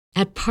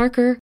At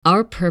Parker,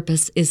 our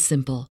purpose is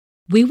simple.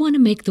 We want to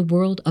make the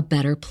world a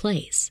better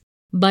place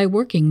by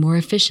working more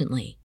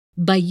efficiently,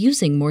 by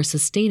using more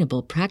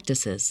sustainable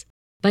practices,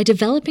 by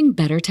developing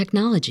better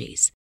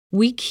technologies.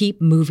 We keep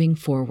moving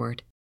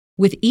forward.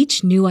 With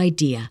each new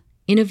idea,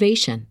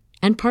 innovation,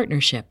 and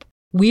partnership,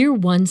 we're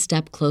one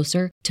step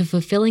closer to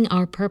fulfilling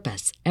our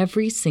purpose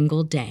every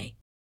single day.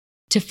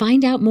 To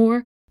find out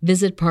more,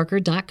 visit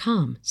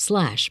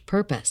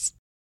parker.com/purpose.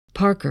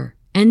 Parker,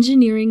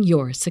 engineering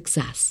your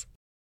success.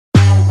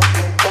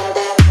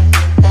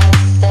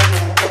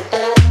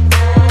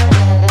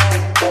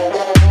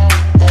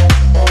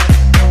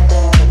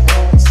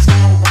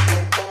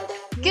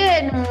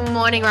 Good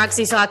morning,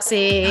 Roxy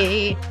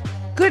Soxy.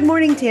 Good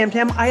morning, Tam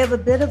Tam. I have a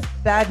bit of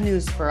bad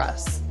news for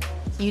us.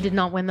 You did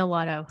not win the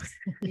lotto.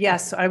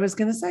 Yes, I was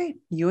going to say,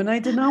 you and I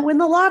did not win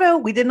the lotto.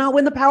 We did not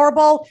win the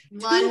Powerball.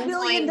 $2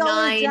 billion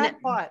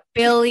jackpot.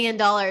 Billion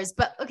dollars.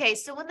 But okay,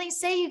 so when they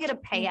say you get a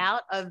payout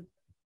of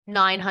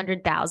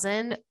 900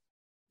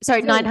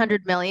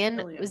 million,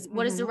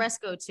 what does the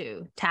rest go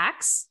to?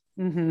 Tax?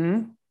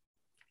 Mm-hmm.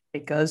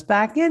 It goes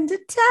back into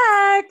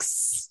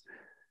tax.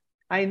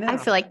 I know. I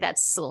feel like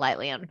that's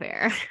slightly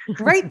unfair.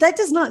 Right? That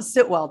does not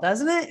sit well,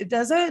 doesn't it?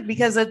 Does it?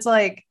 Because it's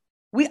like,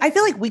 I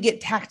feel like we get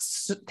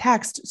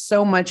taxed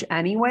so much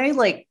anyway.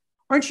 Like,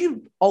 aren't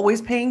you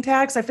always paying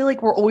tax? I feel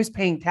like we're always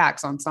paying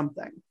tax on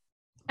something.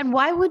 And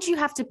why would you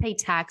have to pay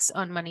tax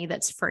on money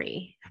that's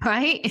free?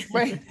 Right?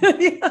 Right.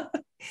 Yeah.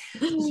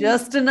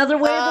 Just another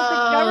way that the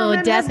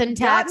government death has and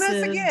gotten us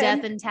taxes, again.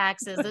 death and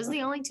taxes. Those are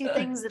the only two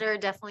things that are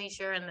definitely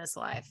sure in this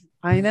life.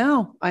 I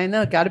know.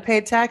 Got to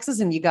pay taxes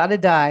and you got to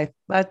die.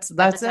 That's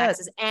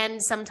Taxes, it. and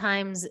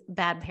sometimes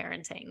bad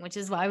parenting, which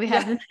is why we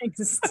have the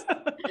next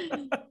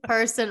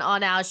person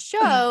on our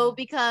show,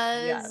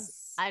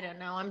 because I don't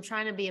know, I'm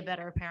trying to be a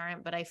better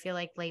parent, but I feel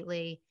like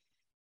lately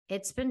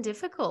it's been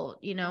difficult,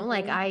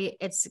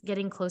 it's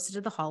getting closer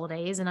to the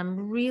holidays and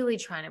I'm really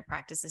trying to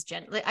practice this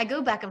like, I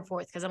go back and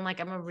forth because I'm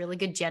like, I'm a really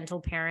good, gentle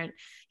parent,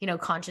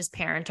 conscious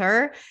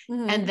parenter.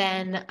 Mm-hmm. And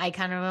then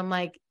I'm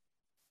like,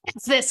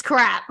 it's this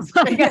crap.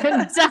 Like,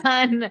 I'm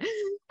done.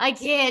 I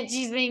can't.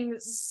 She's being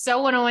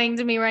so annoying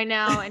to me right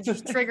now and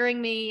she's triggering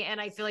me. And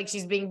I feel like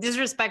she's being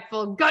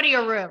disrespectful. Go to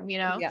your room,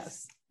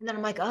 Yes. And then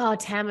I'm like, oh,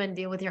 Tammin,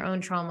 deal with your own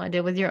trauma,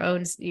 deal with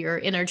your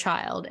inner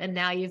child. And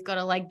now you've got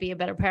to be a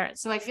better parent.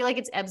 So I feel like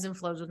it's ebbs and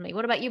flows with me.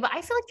 What about you? But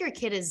I feel like your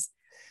kid is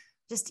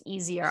just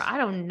easier. I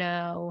don't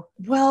know.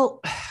 Well,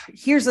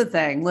 here's the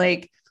thing.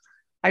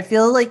 I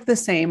feel like the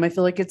same. I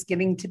feel like it's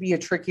getting to be a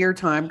trickier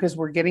time because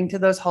we're getting to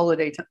those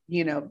holiday,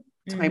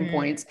 time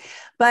points.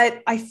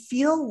 But I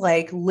feel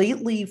like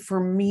lately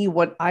for me,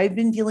 what I've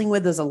been dealing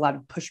with is a lot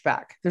of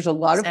pushback. There's a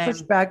lot of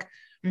pushback.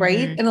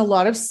 Right. And a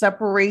lot of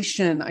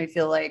separation. I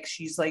feel like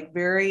she's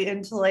very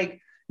into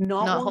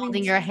not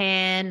holding your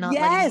hand, not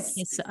letting you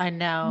kiss. I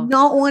know.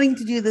 Not wanting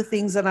to do the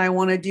things that I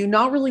want to do,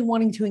 not really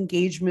wanting to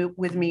engage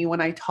with me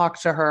when I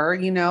talk to her.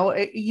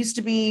 It used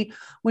to be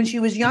when she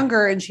was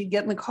younger and she'd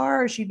get in the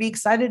car, she'd be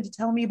excited to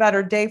tell me about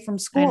her day from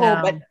school.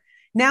 But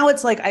now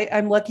it's like,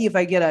 I'm lucky if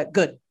I get a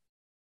good,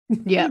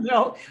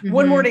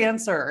 one word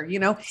answer,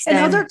 and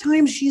other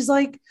times she's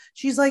like,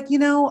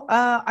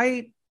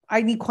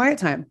 I need quiet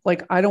time.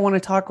 I don't want to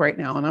talk right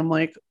now. And I'm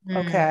like,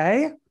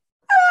 okay.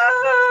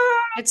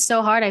 It's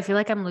so hard. I feel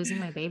like I'm losing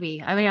my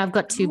baby. I mean, I've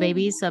got two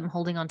babies, so I'm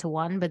holding on to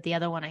one, but the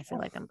other one, I feel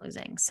like I'm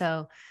losing.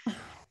 So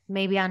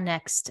maybe our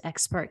next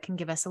expert can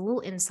give us a little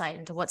insight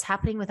into what's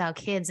happening with our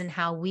kids and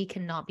how we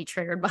cannot be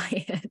triggered by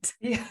it.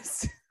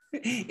 Yes.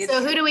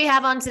 So who do we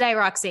have on today,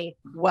 Roxy?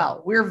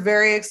 Well, we're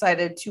very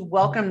excited to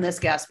welcome this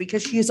guest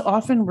because she is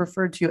often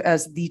referred to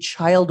as the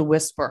child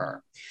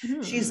whisperer.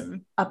 She's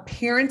a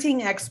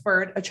parenting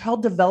expert, a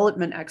child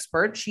development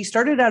expert. She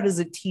started out as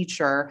a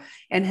teacher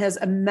and has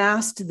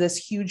amassed this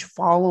huge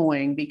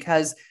following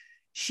because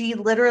she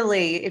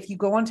literally, if you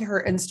go onto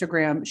her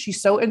Instagram,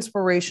 she's so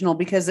inspirational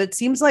because it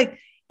seems like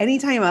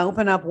anytime I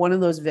open up one of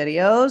those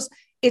videos,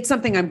 it's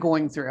something I'm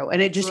going through and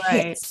it just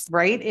hits,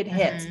 right? It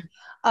hits.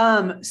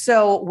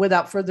 So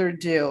without further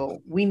ado,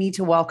 we need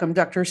to welcome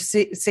Dr.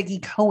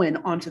 Siggy Cohen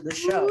onto the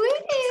show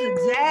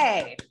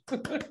today.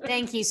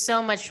 Thank you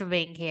so much for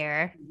being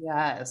here.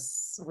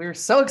 Yes, we're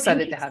so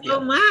excited to have you.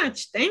 So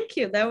much. Thank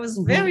you. That was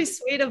very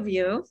sweet of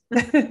you.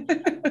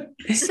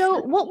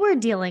 So what we're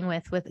dealing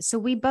with, so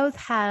we both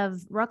have,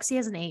 Roxy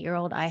has an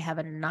 8-year-old, I have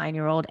a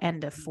 9-year-old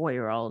and a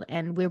 4-year-old,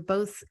 and we're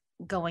both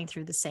going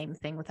through the same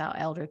thing with our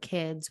elder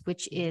kids,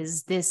 which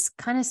is this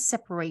kind of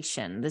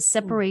separation, the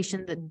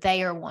separation that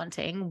they are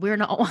wanting, we're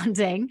not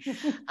wanting.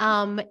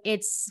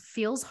 It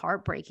feels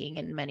heartbreaking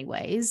in many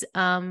ways.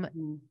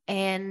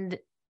 And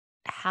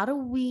how do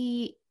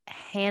we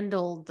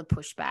handle the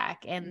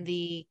pushback and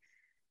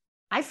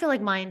I feel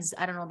like mine's,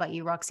 I don't know about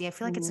you, Roxy, I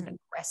feel like it's an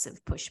aggressive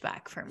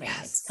pushback for me.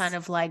 Yes. It's kind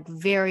of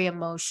very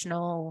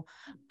emotional.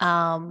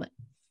 And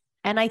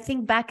I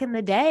think back in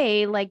the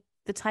day,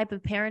 the type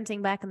of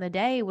parenting back in the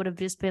day would have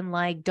just been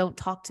don't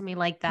talk to me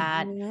like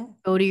that.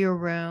 Go to your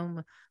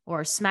room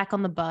or smack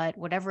on the butt,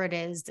 whatever it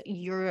is,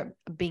 you're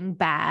being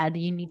bad.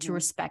 You need to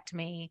respect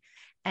me.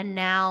 And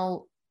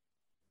now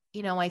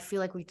I feel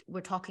like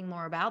we're talking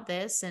more about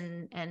this,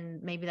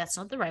 and maybe that's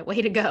not the right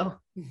way to go.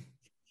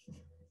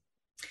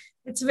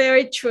 It's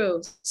very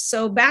true.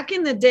 So back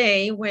in the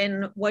day,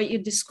 when what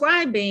you're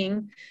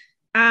describing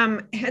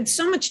had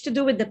so much to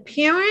do with the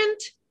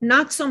parent,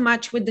 not so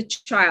much with the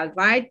child,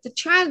 right? The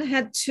child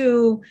had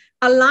to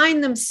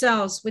align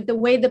themselves with the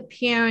way the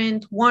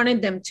parent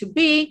wanted them to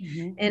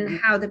be, and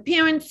how the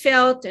parent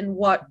felt and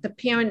what the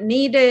parent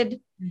needed.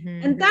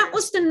 And that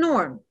was the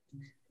norm.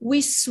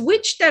 We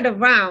switched that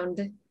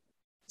around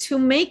to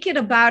make it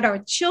about our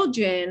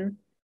children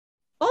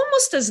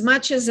almost as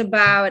much as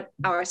about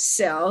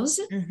ourselves.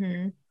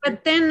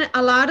 But then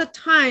a lot of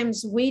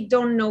times we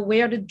don't know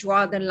where to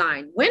draw the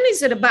line. When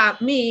is it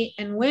about me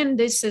and when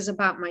this is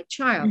about my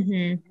child?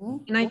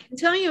 And I can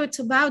tell you it's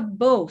about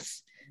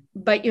both.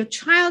 But your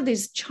child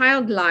is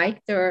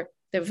childlike. They're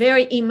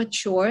very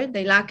immature.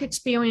 They lack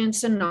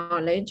experience and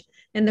knowledge.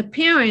 And the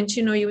parent,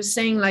 you were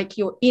saying like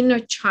your inner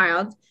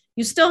child,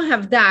 you still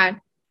have that,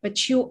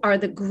 but you are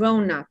the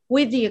grown-up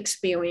with the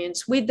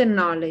experience, with the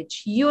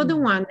knowledge. You're the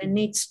one that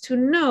needs to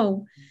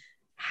know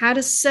how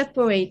to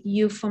separate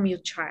you from your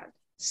child.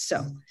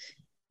 So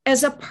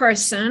as a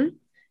person,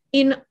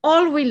 in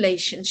all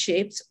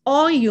relationships,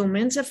 all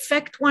humans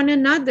affect one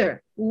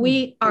another.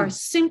 We are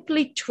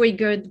simply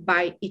triggered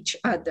by each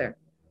other.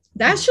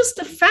 That's just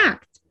a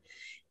fact.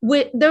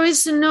 There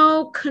is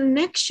no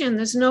connection,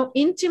 there's no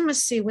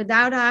intimacy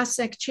without us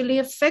actually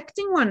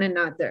affecting one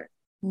another.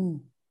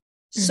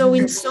 So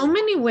in so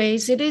many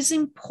ways, it is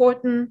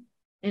important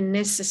and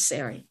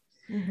necessary.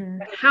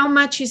 But how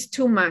much is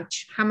too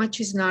much? How much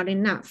is not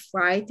enough,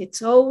 right?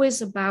 It's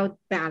always about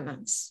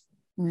balance.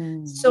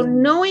 So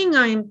knowing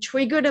I'm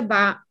triggered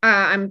by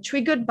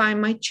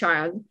my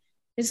child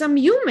is I'm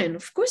human.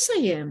 Of course I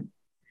am.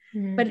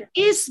 But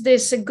is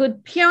this a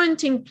good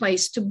parenting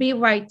place to be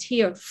right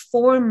here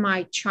for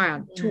my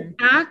child, to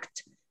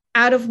act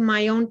out of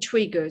my own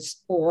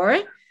triggers? Or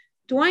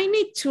do I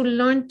need to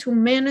learn to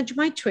manage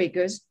my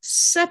triggers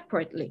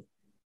separately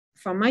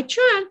from my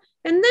child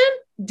and then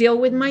deal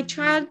with my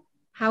child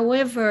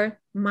however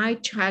my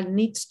child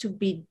needs to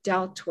be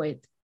dealt with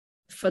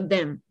for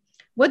them?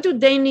 What do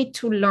they need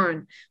to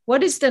learn?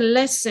 What is the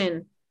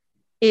lesson?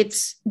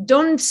 It's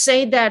don't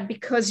say that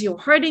because you're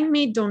hurting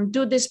me. Don't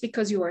do this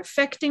because you are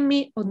affecting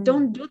me. Or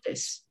don't do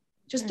this.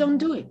 Just don't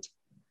do it.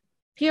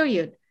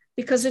 Period.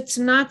 Because it's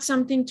not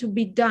something to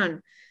be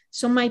done.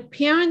 So my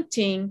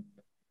parenting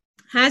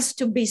has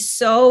to be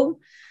so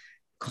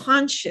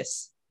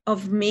conscious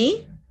of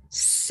me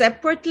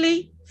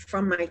separately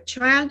from my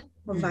child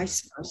or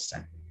vice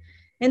versa.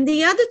 And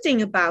the other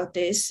thing about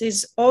this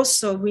is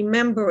also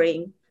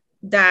remembering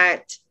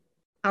that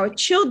our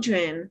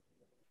children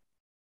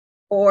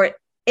or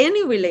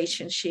any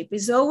relationship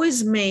is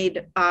always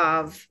made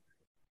of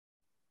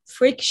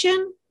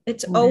friction.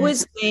 It's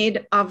always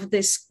made of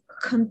this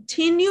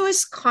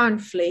continuous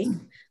conflict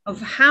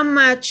of how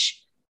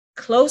much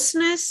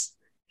closeness,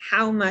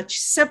 how much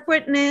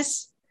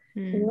separateness,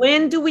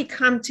 when do we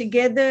come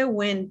together,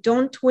 when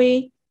don't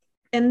we?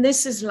 And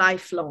this is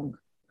lifelong.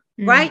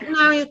 Right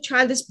now, your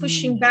child is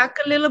pushing back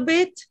a little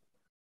bit.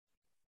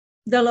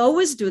 They'll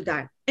always do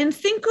that. And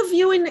think of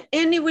you in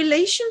any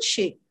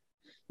relationship.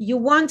 You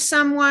want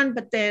someone,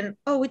 but then,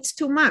 oh, it's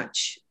too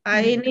much.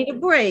 I need a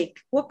break.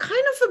 What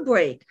kind of a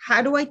break?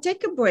 How do I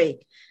take a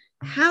break?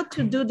 How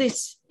to do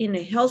this in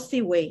a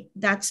healthy way.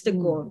 That's the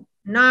goal.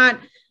 Not,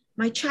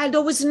 my child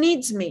always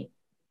needs me.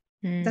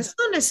 That's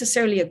not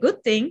necessarily a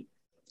good thing.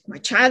 My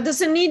child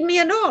doesn't need me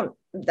at all.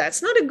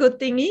 That's not a good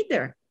thing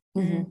either.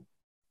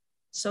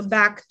 So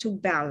back to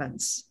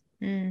balance.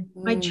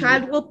 My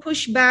child will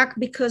push back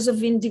because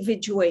of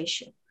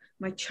individuation.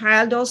 My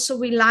child also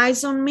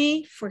relies on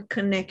me for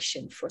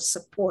connection, for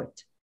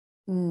support.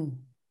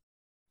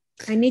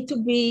 I need to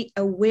be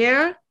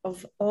aware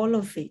of all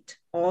of it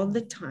all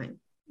the time.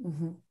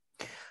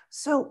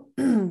 So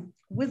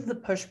with the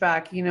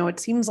pushback, it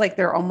seems like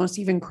they're almost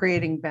even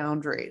creating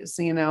boundaries,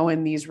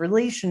 in these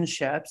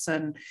relationships.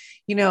 And,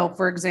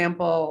 for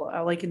example,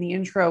 like in the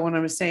intro, when I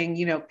was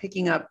saying,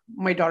 picking up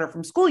my daughter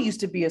from school used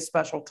to be a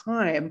special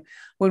time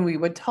when we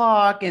would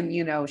talk and,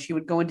 she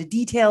would go into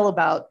detail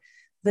about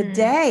the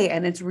day.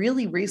 And it's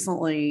really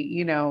recently,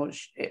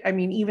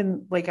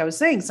 even like I was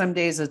saying, some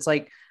days it's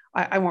like,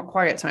 I want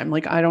quiet time.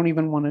 Like, I don't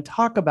even want to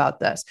talk about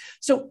this.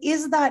 So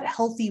is that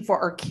healthy for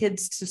our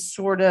kids to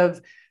sort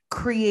of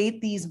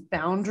create these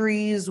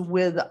boundaries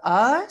with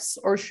us,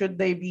 or should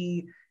they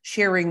be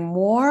sharing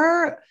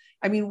more?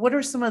 I mean, what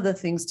are some of the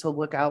things to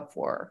look out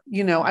for?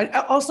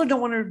 I also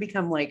don't want her to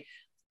become like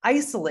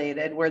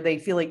isolated where they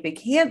feel like they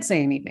can't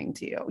say anything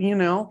to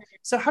you,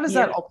 So how does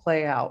that all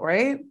play out,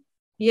 right?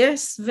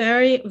 Yes,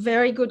 very,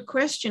 very good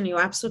question.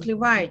 You're absolutely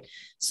right.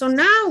 So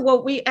now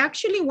what we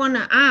actually want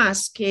to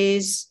ask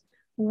is,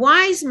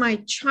 why is my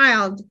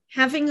child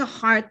having a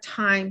hard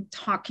time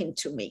talking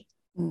to me?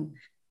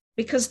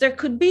 Because there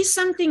could be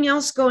something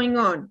else going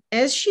on.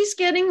 As she's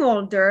getting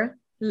older,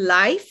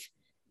 life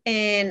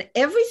and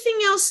everything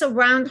else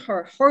around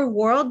her, her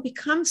world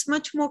becomes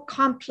much more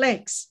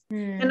complex.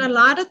 And a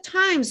lot of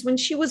times when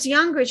she was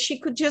younger, she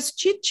could just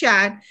chit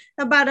chat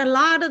about a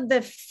lot of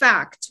the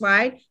facts,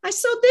 right? I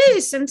saw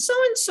this and so,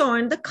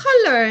 and the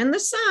color and the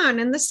sun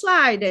and the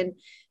slide. And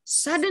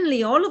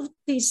suddenly all of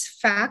these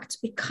facts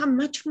become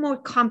much more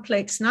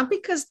complex, not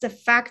because the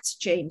facts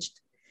changed,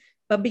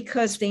 but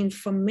because the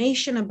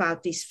information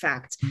about these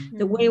facts,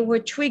 the way we're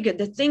triggered,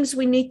 the things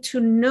we need to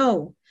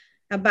know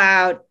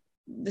about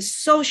the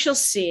social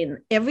scene,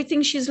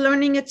 everything she's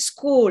learning at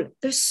school.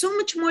 There's so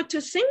much more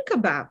to think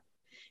about.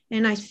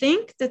 And I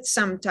think that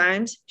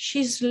sometimes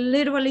she's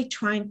literally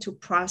trying to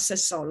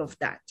process all of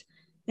that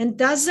and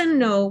doesn't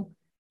know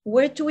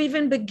where to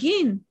even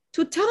begin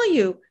to tell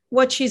you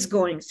what she's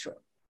going through.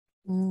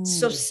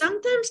 So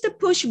sometimes the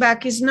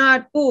pushback is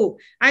not, oh,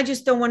 I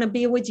just don't want to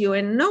be with you.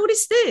 And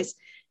notice this.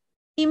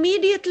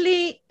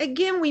 Immediately,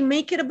 again, we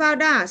make it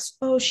about us.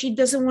 Oh, she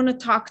doesn't want to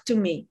talk to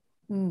me.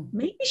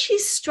 Maybe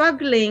she's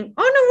struggling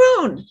on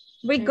her own,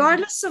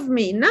 regardless of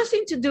me,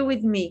 nothing to do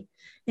with me.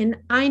 And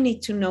I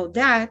need to know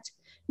that,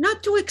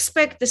 not to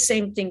expect the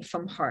same thing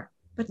from her,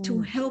 but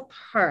to help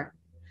her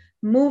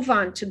move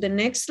on to the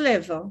next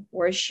level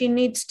where she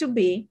needs to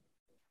be,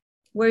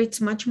 where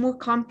it's much more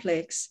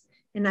complex,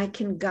 and I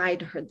can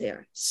guide her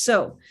there.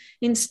 So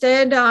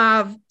instead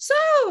of, so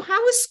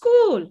how was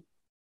school?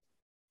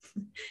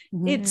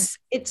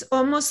 It's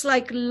almost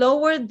like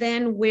lower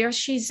than where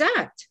she's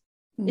at.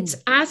 It's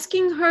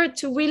asking her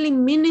to really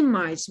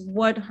minimize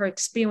what her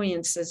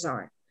experiences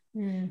are.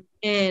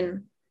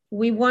 And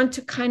we want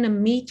to kind of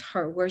meet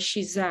her where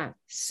she's at.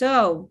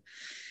 So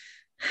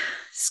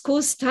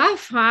school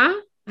stuff, huh?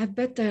 I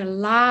bet there are a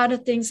lot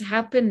of things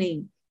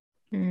happening.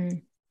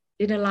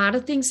 Did a lot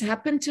of things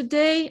happen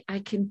today? I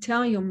can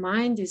tell your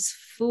mind is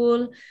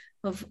full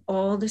of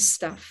all the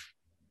stuff.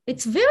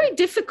 It's very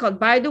difficult,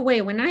 by the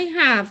way, when I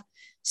have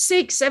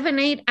 6, 7,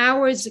 8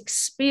 hours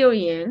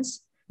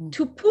experience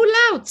to pull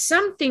out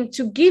something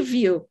to give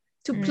you,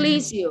 to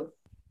please you.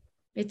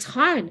 It's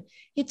hard.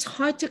 It's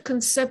hard to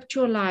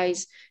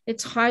conceptualize.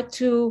 It's hard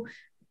to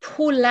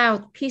pull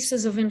out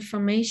pieces of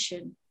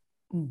information.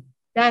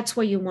 That's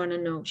what you want to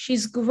know.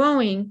 She's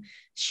growing.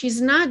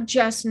 She's not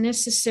just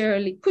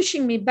necessarily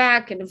pushing me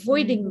back and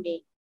avoiding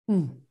me.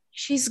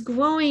 She's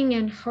growing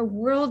and her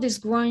world is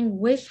growing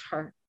with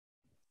her.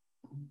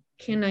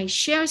 Can I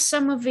share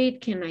some of it?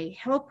 Can I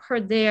help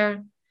her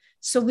there?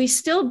 So we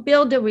still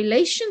build a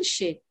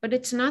relationship, but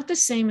it's not the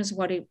same as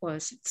what it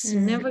was. It's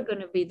never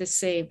going to be the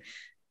same.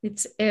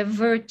 It's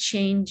ever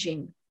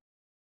changing.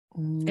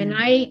 And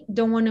I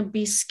don't want to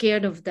be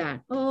scared of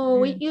that.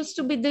 Oh, it used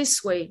to be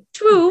this way.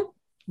 True.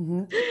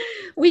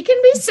 We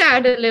can be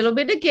sad a little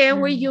bit again.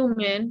 We're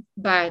human,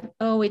 but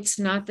oh, it's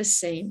not the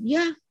same.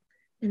 Yeah.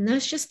 And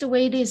that's just the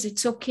way it is.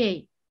 It's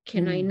okay.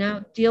 Can I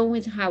now deal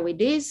with how it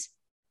is?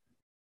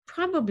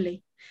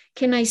 Probably.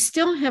 Can I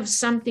still have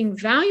something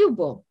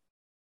valuable?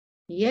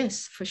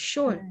 Yes, for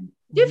sure.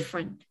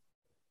 Different,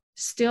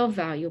 still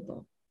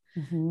valuable.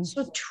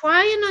 So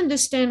try and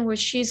understand where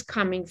she's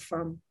coming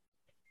from.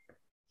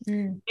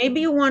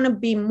 Maybe you want to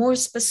be more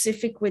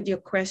specific with your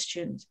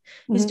questions.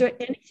 Is there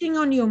anything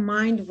on your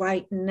mind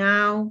right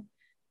now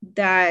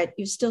that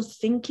you're still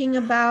thinking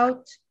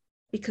about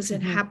because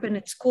it happened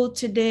at school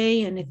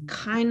today and it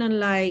kind of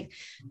like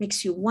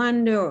makes you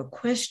wonder or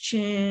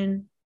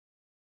question?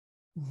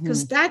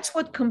 Because that's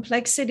what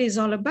complexity is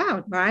all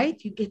about,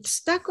 right? You get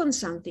stuck on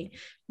something.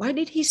 Why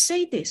did he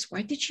say this?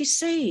 Why did she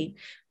say it?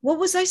 What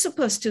was I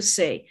supposed to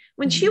say?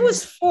 When she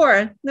was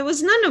 4, there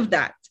was none of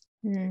that.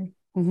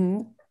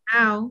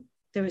 Now,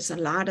 there is a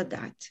lot of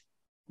that.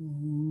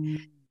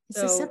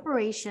 It's a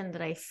separation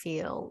that I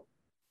feel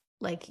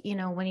like, you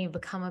know, when you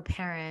become a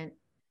parent,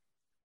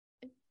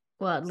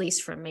 well, at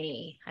least for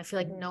me, I feel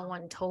like no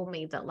one told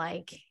me that,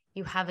 like,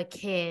 you have a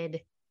kid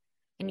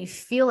and you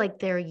feel like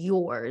they're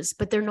yours,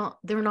 but they're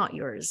not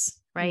yours,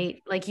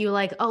 right? Like you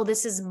like, oh,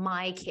 this is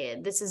my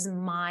kid. This is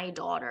my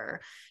daughter.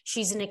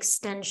 She's an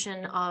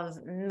extension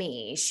of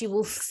me. She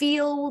will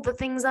feel the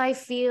things I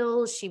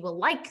feel. She will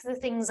like the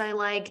things I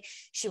like.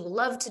 She will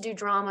love to do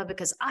drama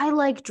because I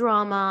like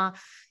drama.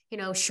 You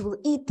know, she will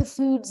eat the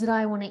foods that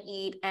I want to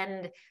eat.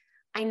 And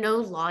I know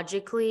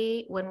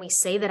logically when we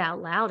say that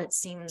out loud, it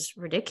seems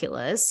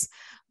ridiculous.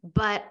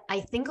 But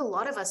I think a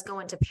lot of us go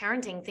into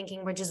parenting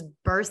thinking we're just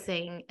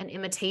birthing an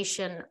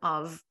imitation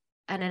of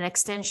and an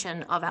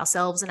extension of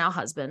ourselves and our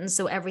husbands.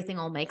 So everything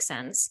all makes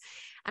sense.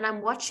 And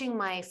I'm watching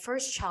my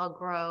first child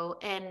grow,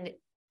 and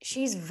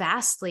she's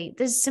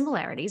there's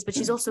similarities, but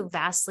she's also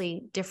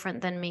vastly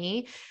different than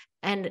me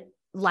and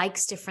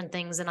likes different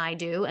things than I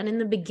do. And in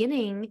the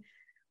beginning,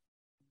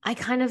 I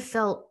kind of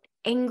felt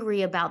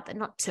angry about that,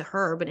 not to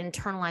her, but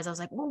internalized. I was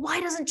like, well,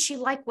 why doesn't she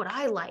like what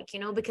I like? You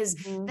know, because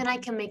then I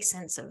can make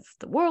sense of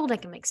the world. I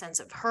can make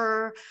sense of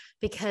her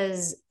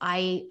because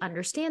I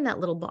understand that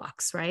little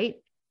box. Right.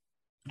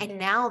 And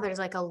now there's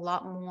like a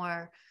lot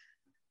more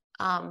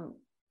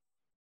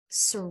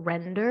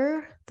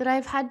surrender that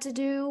I've had to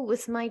do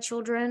with my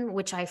children,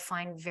 which I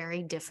find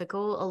very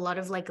difficult. A lot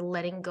of like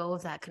letting go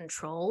of that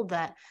control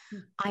that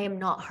I am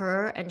not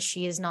her and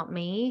she is not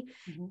me.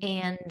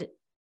 And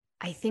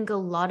I think a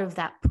lot of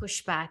that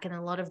pushback and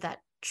a lot of that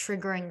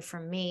triggering for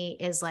me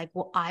is like,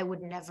 well, I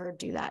would never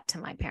do that to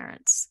my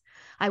parents.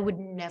 I would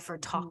never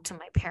talk to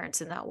my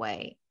parents in that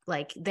way.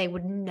 Like they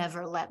would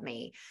never let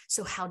me.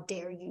 So how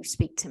dare you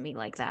speak to me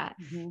like that?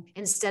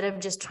 Instead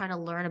of just trying to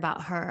learn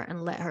about her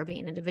and let her be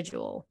an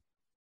individual.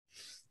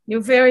 You're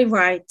very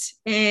right.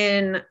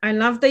 And I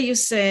love that you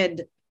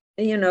said,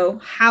 you know,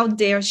 how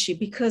dare she?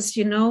 Because,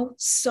 you know,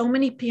 so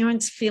many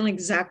parents feel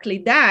exactly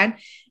that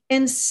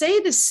and say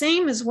the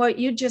same as what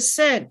you just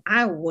said.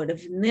 I would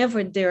have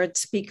never dared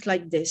speak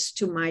like this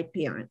to my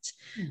parents.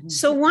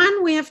 So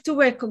one, we have to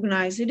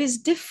recognize it is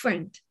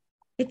different.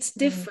 It's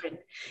different.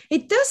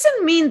 It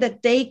doesn't mean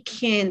that they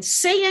can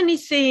say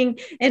anything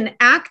and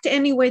act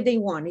any way they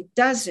want. It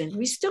doesn't.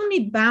 We still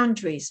need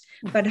boundaries.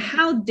 But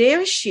how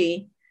dare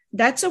she?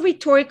 That's a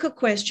rhetorical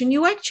question.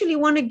 You actually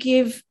want to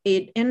give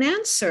it an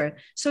answer.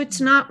 So it's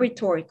not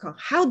rhetorical.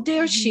 How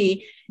dare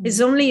she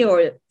is only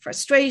your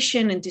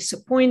frustration and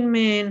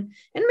disappointment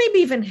and maybe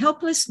even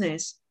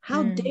helplessness.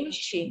 How dare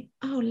she?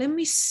 Oh, let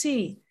me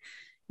see.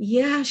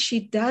 Yeah, she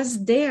does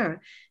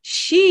dare.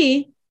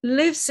 She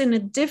lives in a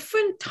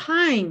different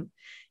time.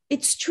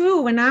 It's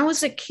true. When I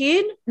was a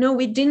kid, no,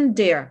 we didn't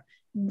dare.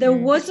 There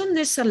wasn't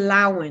this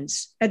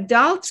allowance.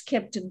 Adults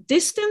kept a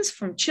distance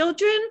from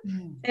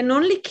children and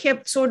only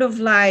kept sort of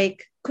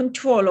like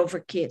control over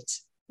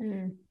kids.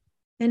 And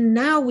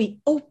now we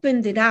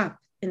opened it up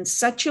in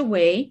such a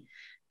way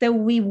that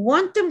we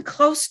want them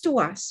close to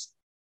us.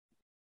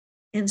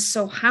 And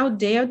so how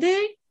dare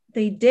they?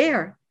 They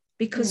dare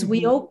because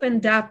we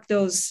opened up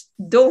those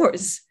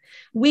doors.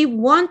 We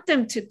want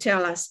them to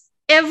tell us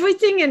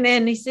everything and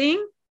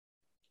anything.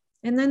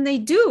 And then they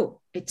do.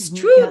 It's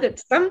true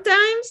that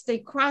sometimes they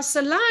cross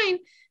a line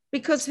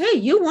because, hey,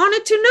 you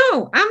wanted to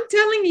know. I'm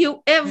telling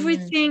you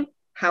everything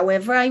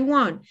however I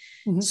want.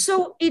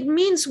 So it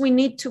means we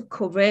need to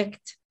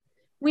correct.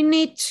 We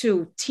need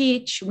to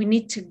teach. We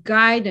need to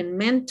guide and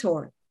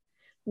mentor.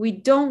 We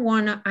don't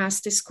want to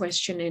ask this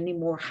question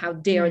anymore. How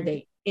dare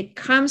they? It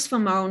comes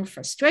from our own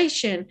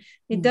frustration.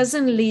 It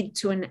doesn't lead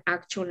to an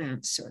actual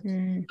answer.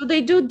 So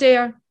they do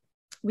dare.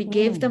 We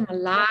gave them a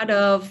lot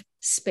of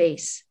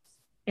space.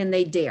 And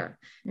they dare.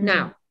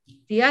 Now,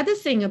 the other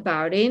thing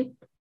about it,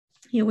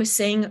 you were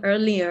saying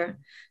earlier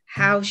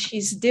how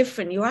she's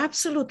different. You're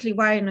absolutely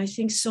right. And I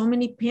think so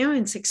many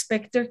parents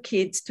expect their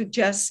kids to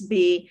just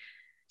be,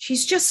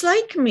 she's just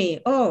like me.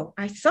 Oh,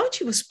 I thought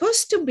she was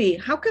supposed to be.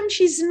 How come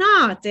she's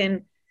not?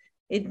 And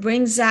it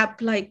brings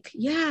up like,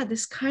 yeah,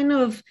 this kind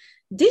of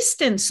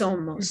distance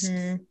almost.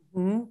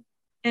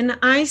 And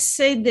I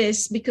say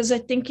this because I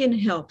think it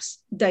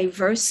helps.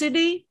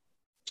 Diversity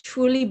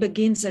truly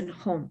begins at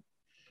home.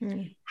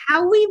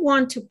 How we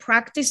want to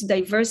practice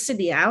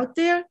diversity out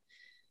there,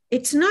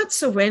 it's not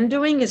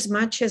surrendering as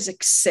much as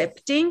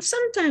accepting.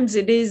 Sometimes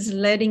it is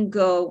letting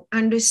go,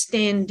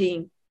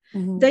 understanding.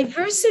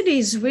 Diversity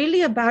is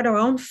really about our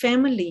own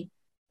family.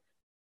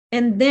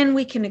 And then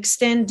we can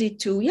extend it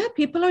to, yeah,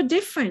 people are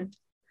different.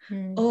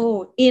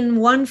 Oh, in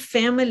one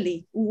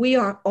family, we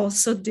are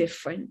also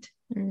different.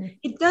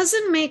 It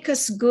doesn't make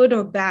us good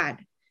or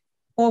bad,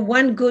 or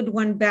one good,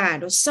 one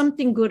bad, or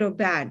something good or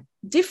bad.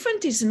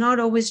 Different is not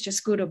always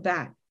just good or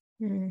bad.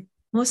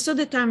 Most of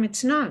the time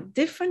it's not.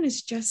 Different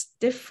is just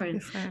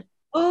different.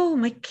 Oh,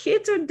 my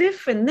kids are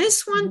different.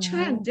 This one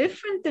child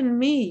different than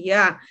me.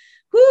 Yeah.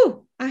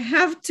 Whew, I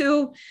have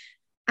to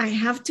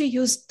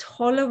use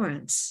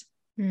tolerance,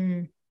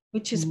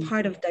 which is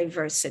part of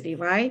diversity,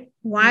 right?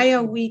 Why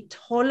are we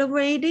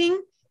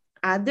tolerating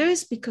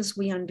others? Because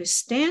we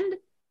understand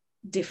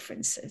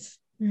differences.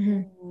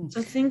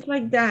 So think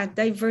like that.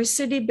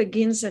 Diversity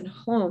begins at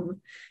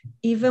home,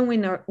 even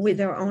with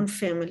our own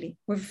family.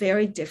 We're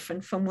very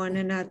different from one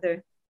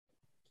another.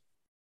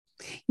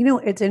 You know,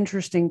 it's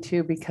interesting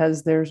too,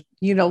 because there's,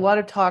 you know, a lot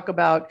of talk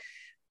about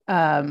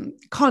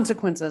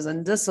consequences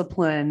and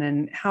discipline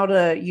and how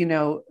to, you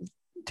know,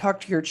 talk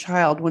to your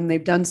child when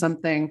they've done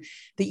something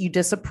that you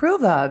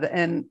disapprove of.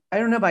 And I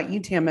don't know about you,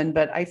 Tammin,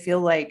 but I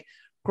feel like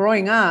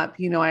growing up,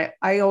 you know,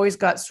 I always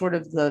got sort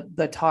of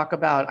the talk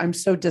about, I'm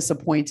so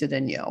disappointed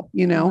in you,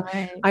 you know,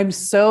 I'm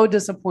so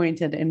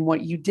disappointed in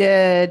what you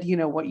did, you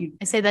know, what you.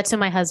 I say that to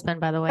my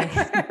husband, by the way.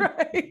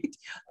 Right.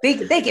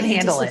 They can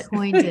handle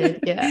disappointed. it.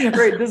 Yeah.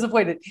 Right.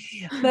 Disappointed.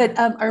 But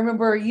I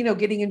remember, you know,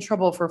 getting in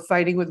trouble for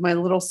fighting with my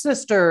little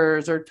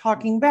sisters or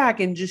talking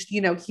back and just,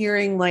 you know,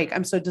 hearing like,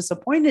 I'm so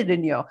disappointed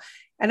in you.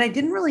 And I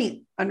didn't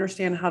really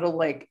understand how to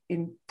like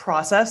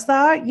process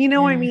that, you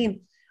know, I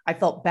mean, I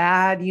felt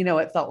bad, you know,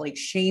 it felt like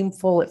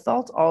shameful. It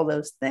felt all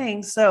those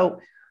things. So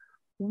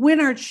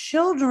when our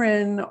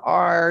children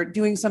are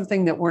doing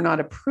something that we're not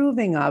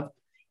approving of,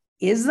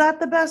 is that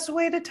the best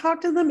way to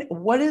talk to them?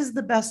 What is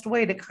the best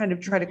way to kind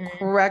of try to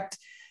correct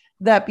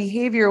that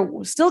behavior?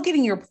 Still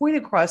getting your point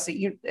across that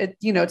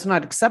you know, it's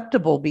not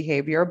acceptable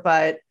behavior,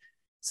 but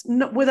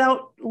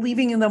without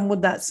leaving them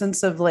with that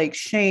sense of like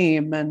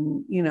shame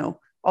and,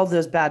 all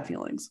those bad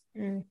feelings.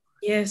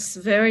 Yes,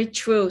 very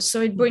true. So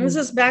it brings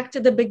us back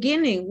to the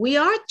beginning. We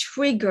are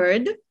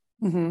triggered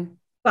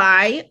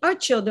by our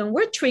children.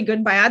 We're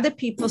triggered by other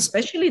people,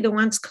 especially the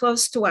ones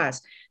close to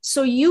us.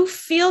 So you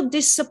feel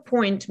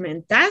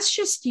disappointment. That's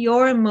just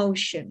your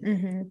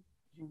emotion.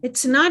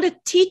 It's not a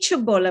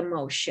teachable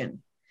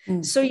emotion.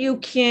 So you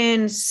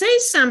can say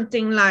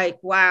something like,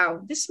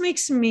 wow, this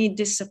makes me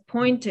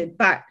disappointed.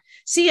 But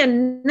see,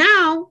 and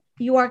now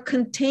you are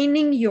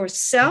containing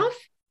yourself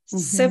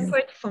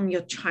separate from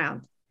your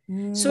child.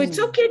 So it's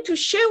okay to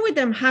share with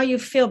them how you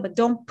feel, but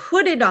don't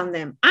put it on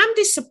them. I'm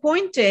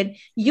disappointed.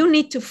 You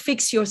need to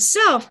fix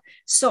yourself.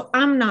 So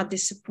I'm not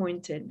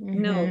disappointed.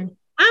 No,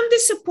 I'm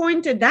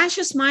disappointed. That's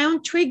just my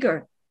own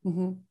trigger.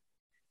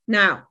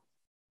 Now,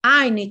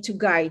 I need to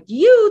guide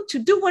you to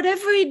do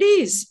whatever it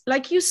is.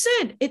 Like you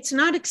said, it's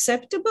not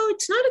acceptable.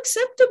 It's not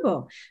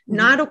acceptable.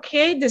 Not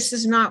okay. This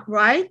is not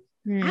right.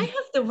 I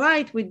have the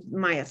right with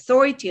my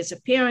authority as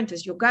a parent,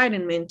 as your guide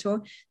and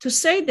mentor, to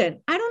say that.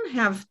 I don't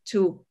have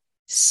to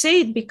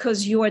say it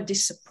because you are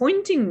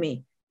disappointing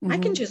me. I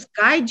can just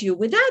guide you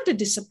without the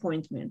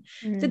disappointment.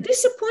 The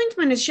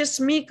disappointment is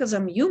just me because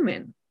I'm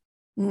human.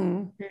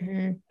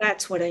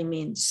 That's what I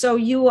mean. So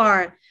you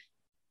are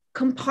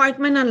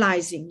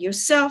compartmentalizing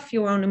yourself,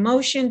 your own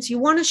emotions. You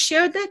want to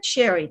share that,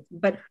 share it,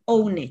 but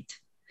own it.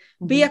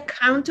 Be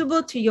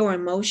accountable to your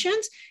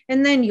emotions.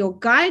 And then your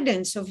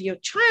guidance of your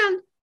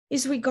child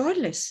is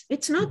regardless.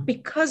 It's not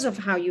because of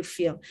how you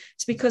feel.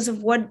 It's because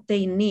of what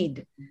they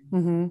need.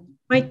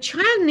 My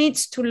child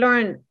needs to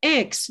learn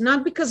X,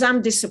 not because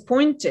I'm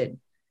disappointed.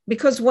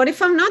 Because what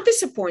if I'm not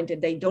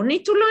disappointed? They don't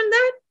need to learn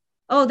that?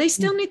 Oh, they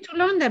still need to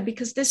learn that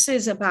because this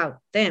is about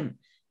them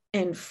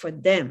and for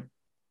them.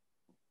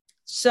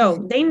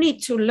 So they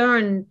need to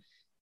learn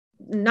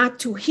not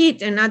to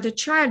hit another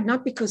child,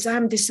 not because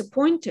I'm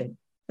disappointed,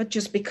 but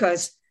just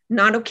because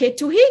not okay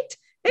to hit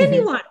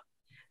anyone.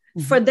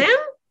 For them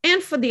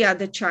and for the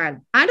other child.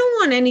 I don't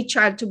want any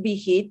child to be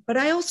hit, but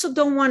I also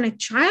don't want a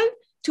child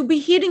to be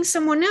hitting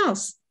someone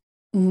else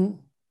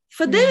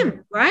for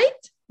them,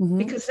 right?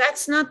 Because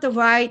that's not the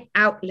right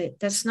outlet.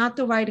 That's not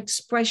the right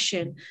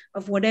expression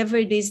of whatever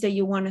it is that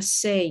you want to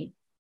say.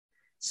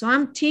 So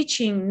I'm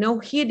teaching no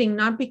hitting,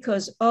 not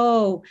because,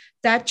 oh,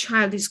 that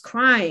child is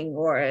crying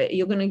or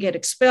you're going to get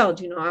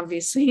expelled,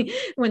 obviously,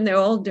 when they're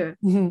older.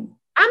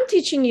 I'm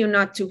teaching you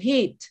not to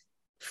hit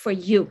for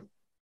you.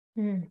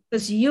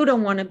 Because you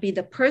don't want to be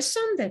the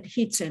person that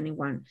hits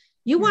anyone.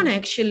 You want to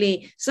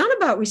actually, it's not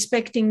about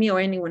respecting me or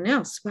anyone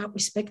else, it's about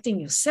respecting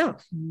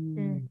yourself.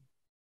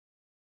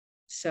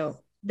 So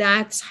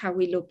that's how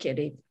we look at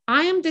it.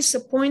 I am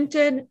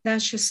disappointed.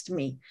 That's just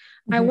me.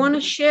 I want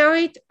to share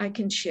it. I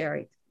can share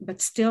it,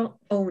 but still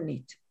own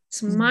it.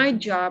 It's my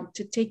job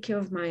to take care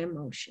of my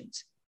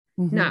emotions.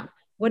 Now,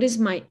 what is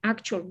my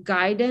actual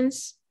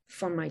guidance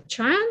for my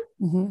child?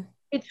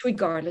 It's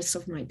regardless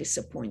of my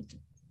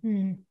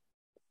disappointment.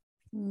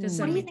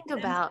 What do you think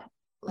about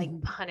I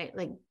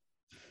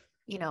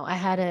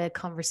had a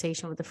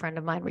conversation with a friend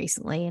of mine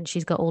recently, and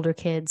she's got older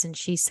kids, and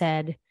she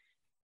said,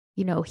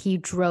 he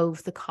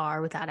drove the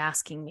car without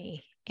asking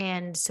me.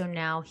 And so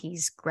now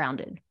he's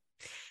grounded.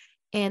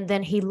 And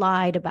then he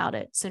lied about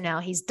it. So now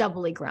he's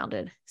doubly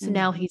grounded. So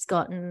now he's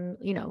gotten,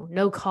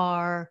 no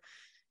car,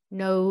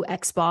 no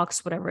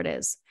Xbox, whatever it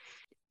is.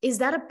 Is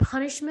that a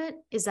punishment?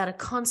 Is that a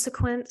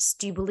consequence?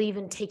 Do you believe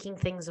in taking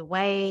things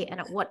away?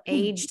 And at what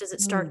age does it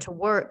start to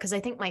work? Because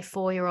I think my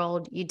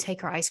 4-year-old, you'd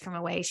take her ice cream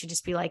away, she'd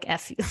just be like,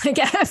 F you,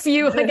 F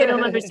you. I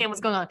don't understand what's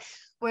going on.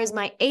 Whereas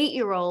my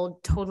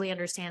 8-year-old totally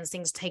understands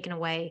things taken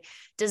away.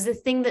 Does the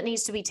thing that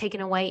needs to be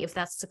taken away, if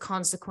that's the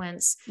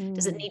consequence,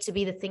 does it need to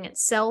be the thing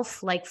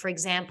itself? Like, for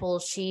example,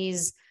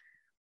 she's,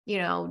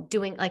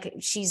 doing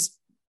she's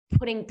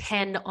putting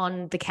pen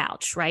on the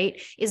couch,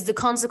 right? Is the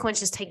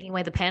consequence just taking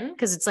away the pen?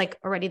 Because it's like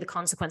already the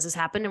consequences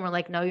happened and we're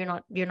like, no,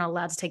 you're not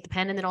allowed to take the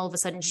pen. And then all of a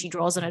sudden she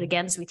draws on it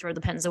again. So we throw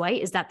the pens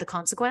away. Is that the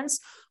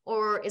consequence?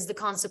 Or is the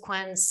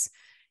consequence,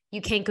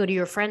 you can't go to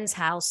your friend's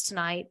house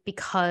tonight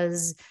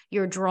because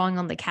you're drawing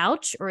on the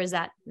couch? Or is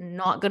that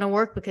not going to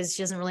work because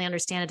she doesn't really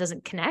understand, it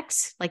doesn't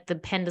connect, like the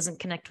pen doesn't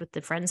connect with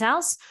the friend's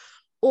house?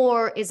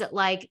 Or is it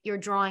like you're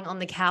drawing on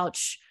the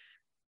couch,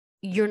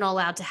 you're not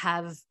allowed to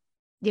have,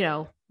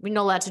 we're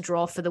not allowed to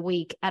draw for the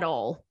week at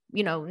all,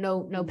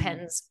 no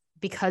pens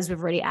because we've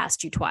already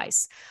asked you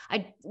twice.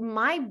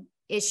 My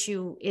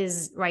issue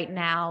is right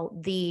now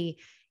the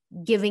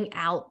giving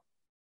out.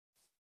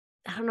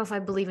 I don't know if I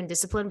believe in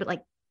discipline, but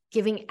like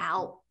giving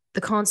out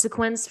the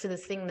consequence for the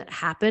thing that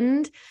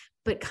happened,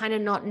 but kind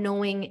of not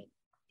knowing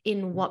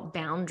in what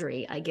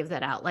boundary I give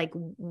that out. Like,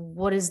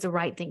 what is the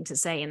right thing to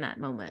say in that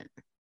moment?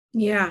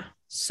 Yeah.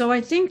 So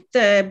I think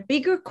the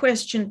bigger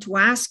question to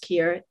ask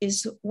here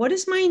is, what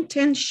is my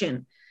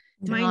intention?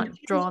 Do not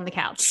draw on the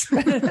couch.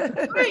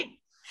 Right.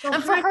 So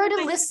and for her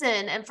to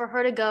listen and for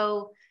her to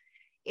go,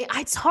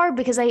 it's hard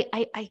because I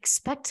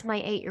expect my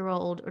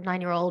 8-year-old or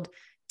 9-year-old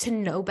to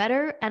know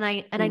better. And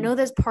I know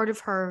there's part of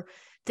her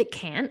that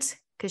can't,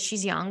 because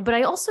she's young, but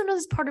I also know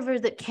there's part of her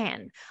that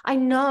can. I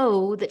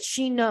know that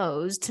she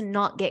knows to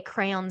not get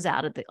crayons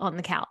out on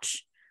the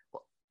couch.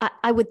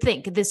 I would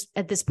think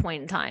at this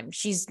point in time.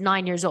 She's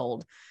 9 years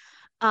old.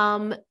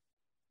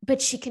 But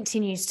she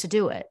continues to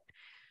do it.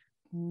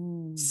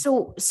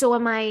 So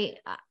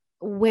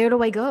where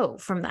do I go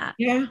from that?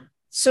 Yeah.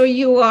 So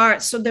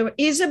there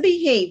is a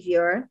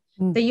behavior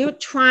that you're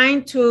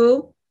trying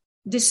to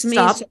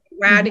dismiss,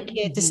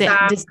 eradicate,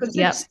 stop, because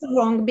it's the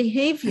wrong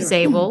behavior.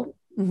 Disable.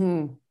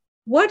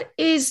 What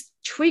is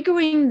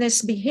triggering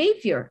this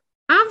behavior?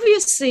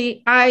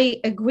 Obviously, I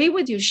agree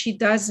with you. She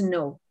does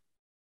know.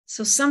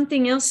 So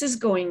something else is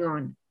going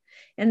on.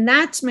 And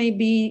that's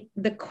maybe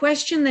the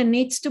question that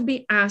needs to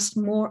be asked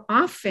more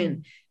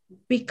often,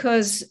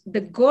 because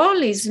the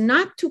goal is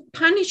not to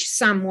punish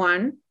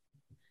someone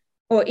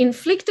or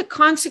inflict a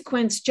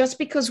consequence just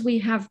because we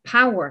have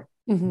power.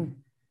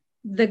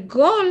 The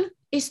goal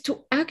is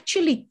to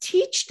actually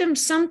teach them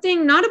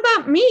something, not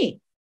about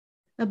me,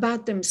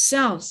 about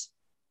themselves.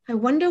 I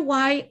wonder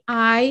why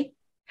I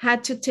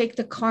had to take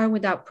the car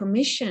without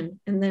permission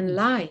and then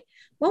lie.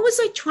 What was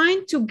I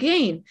trying to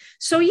gain?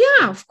 So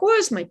yeah, of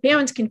course, my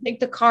parents can take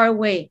the car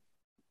away.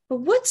 But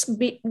what's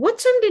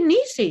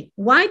underneath it?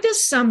 Why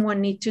does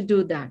someone need to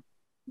do that?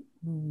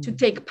 To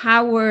take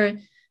power,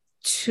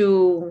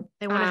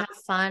 they want to have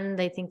fun.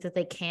 They think that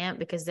they can't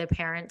because their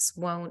parents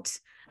won't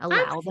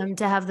allow them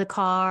to have the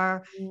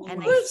car,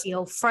 and they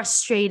feel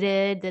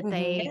frustrated that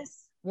they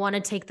want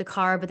to take the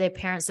car, but their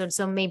parents don't.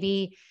 So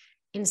maybe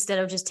instead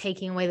of just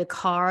taking away the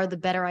car, the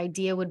better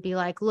idea would be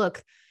like,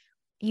 look,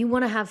 you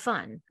want to have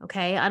fun.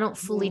 Okay. I don't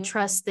fully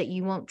trust that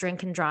you won't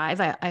drink and drive.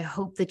 I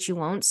hope that you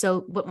won't.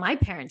 So what my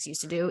parents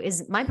used to do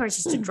is my parents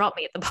used to drop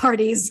me at the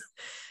parties.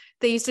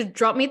 They used to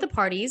drop me at the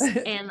parties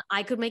and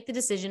I could make the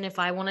decision if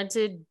I wanted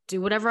to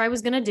do whatever I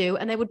was going to do,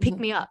 and they would pick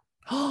me up.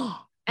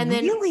 And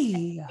then,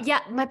 yeah,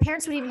 my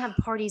parents would even have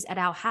parties at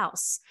our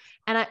house.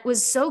 And it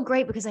was so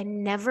great because I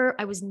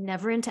was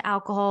never into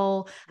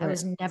alcohol. Right. I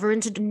was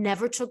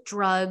never took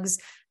drugs.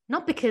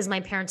 Not because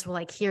my parents were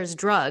like, here's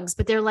drugs,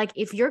 but they're like,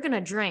 if you're going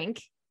to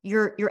drink,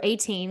 you're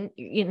 18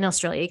 in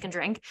Australia, you can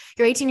drink.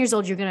 You're 18 years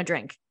old, you're going to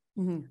drink.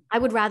 I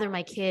would rather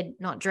my kid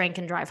not drink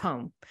and drive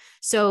home.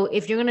 So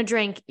if you're going to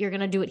drink, you're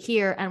going to do it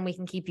here and we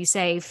can keep you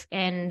safe.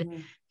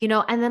 And,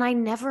 and then I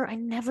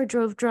never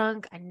drove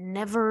drunk. I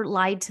never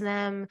lied to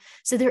them.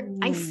 So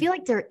I feel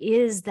like there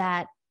is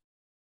that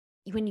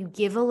when you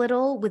give a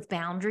little with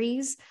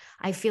boundaries,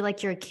 I feel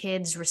like your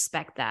kids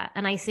respect that.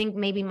 And I think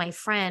maybe my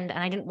friend, and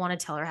I didn't want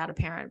to tell her how to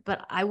parent,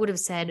 but I would have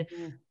said,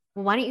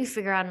 well, why don't you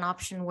figure out an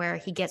option where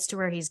he gets to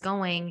where he's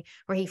going,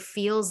 where he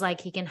feels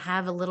like he can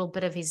have a little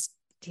bit of his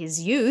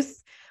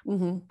youth,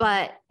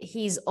 but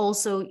he's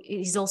also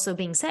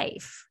being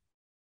safe.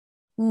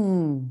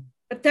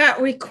 But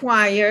that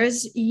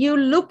requires you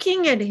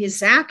looking at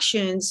his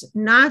actions,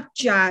 not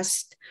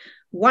just,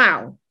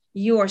 wow,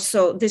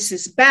 this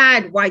is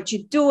bad. Why'd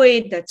you do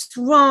it? That's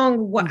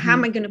wrong. How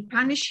am I going to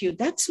punish you?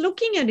 That's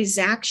looking at his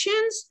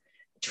actions,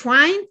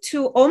 trying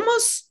to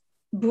almost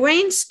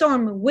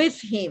brainstorm with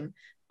him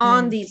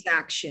on these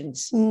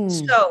actions.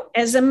 So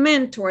as a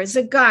mentor, as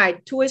a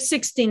guide to a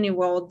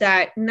 16-year-old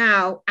that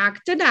now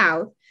acted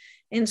out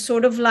and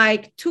sort of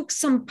like took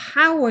some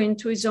power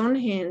into his own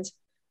hands,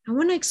 I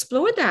want to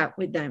explore that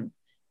with them,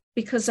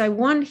 because I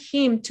want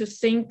him to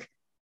think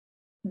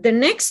the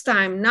next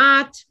time,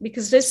 not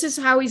because this is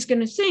how he's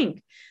going to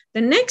think.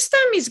 The next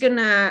time he's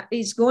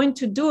going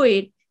to do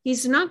it,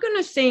 he's not going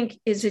to think,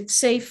 is it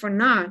safe or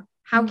not?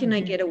 How can I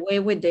get away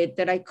with it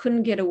that I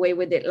couldn't get away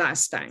with it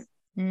last time?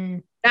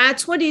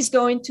 That's what he's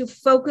going to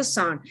focus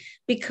on,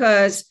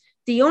 because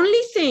the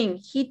only thing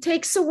he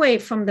takes away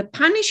from the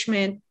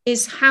punishment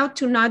is how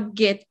to not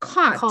get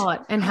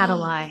caught and how to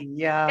lie.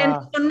 Yeah.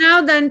 And so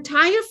now the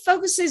entire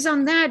focus is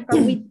on that,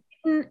 but we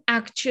didn't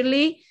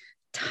actually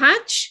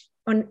touch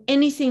on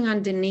anything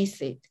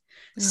underneath it.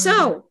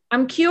 So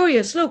I'm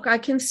curious. Look, I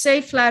can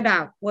say flat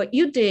out, what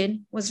you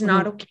did was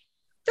not okay.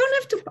 Don't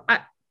have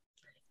to.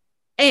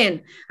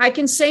 And I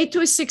can say to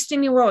a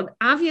 16-year-old,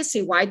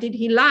 obviously, why did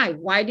he lie?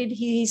 Why did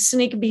he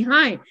sneak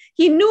behind?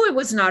 He knew it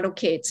was not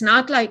okay. It's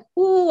not like,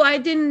 oh, I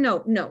didn't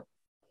know. No,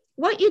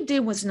 what you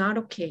did was not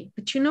okay.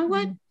 But you know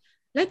what?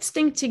 Let's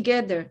think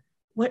together.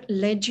 What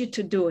led you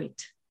to do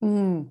it?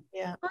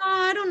 Yeah. Oh,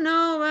 I don't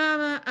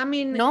know. I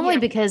mean, normally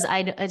because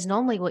it's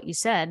normally what you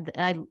said.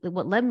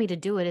 What led me to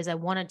do it is I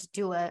wanted to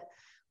do it,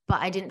 but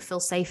I didn't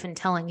feel safe in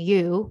telling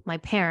you, my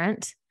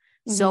parent.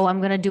 So I'm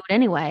going to do it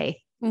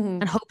anyway.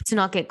 And hope to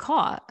not get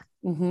caught.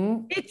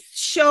 It's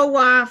show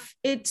off.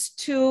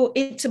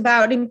 It's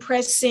about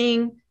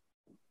impressing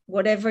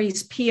whatever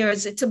his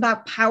peers. It's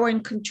about power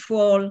and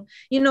control.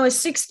 A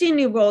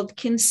 16-year-old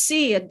can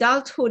see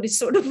adulthood is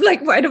sort of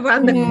like right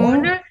around the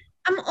corner.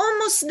 I'm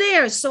almost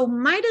there. So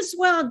might as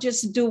well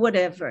just do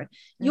whatever.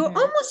 You're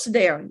almost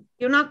there.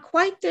 You're not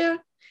quite there.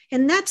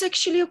 And that's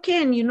actually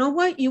okay. And you know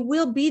what? You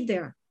will be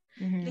there.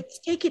 Let's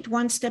take it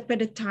one step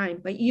at a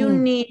time. But you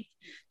need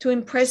to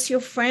impress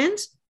your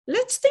friends.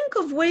 Let's think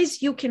of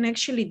ways you can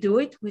actually do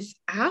it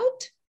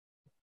without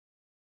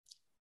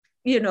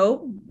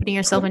putting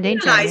yourself in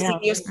danger,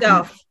 penalizing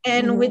yourself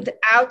and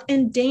without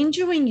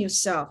endangering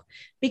yourself,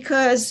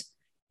 because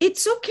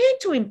it's okay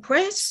to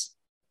impress.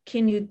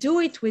 Can you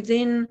do it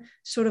within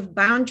sort of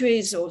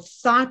boundaries or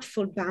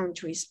thoughtful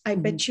boundaries? I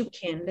bet you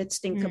can. Let's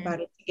think about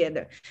it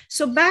together.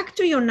 So back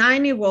to your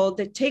 9-year-old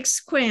that takes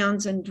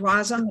crayons and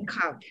draws on the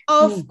couch.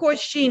 Of course,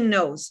 she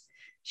knows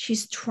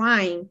she's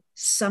trying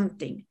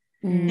something.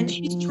 And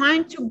she's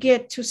trying to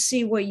get to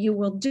see what you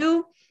will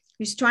do.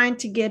 She's trying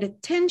to get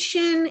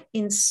attention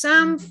in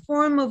some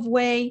form of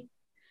way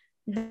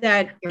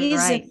that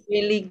isn't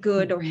really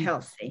good or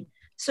healthy.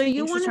 So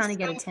you want trying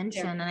to get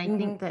attention. And I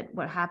think that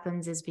what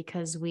happens is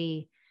because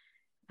I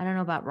don't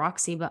know about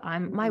Roxy, but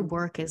my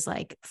work is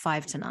like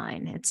 5 to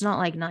 9. It's not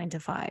like 9 to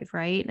 5,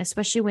 right? And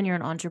especially when you're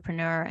an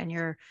entrepreneur and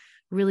you're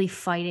really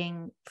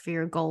fighting for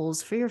your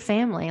goals, for your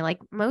family. Like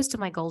most of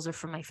my goals are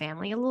for my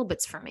family, a little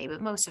bit's for me, but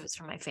most of it's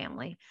for my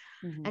family.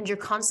 And you're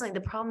constantly,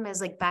 the problem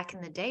is like back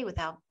in the day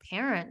without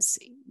parents,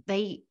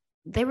 they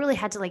really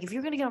had to, like, if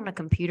you're going to get on a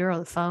computer or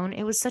the phone,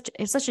 it's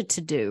such a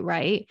to-do,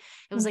 right?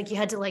 It was like, you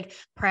had to like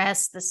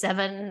press the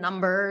 7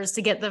 numbers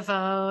to get the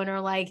phone, or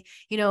like,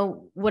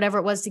 whatever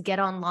it was to get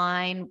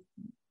online.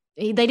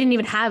 They didn't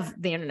even have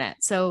the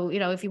internet. So,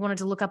 if you wanted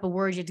to look up a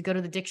word, you had to go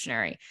to the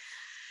dictionary.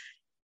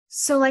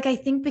 So like, I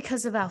think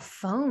because of our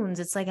phones,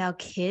 it's like our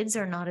kids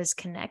are not as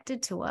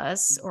connected to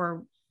us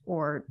or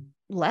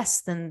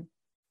less than,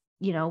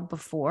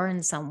 before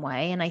in some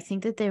way. And I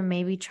think that they're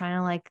maybe trying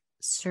to like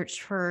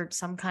search for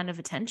some kind of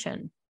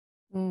attention.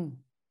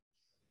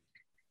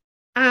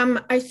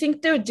 I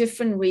think there are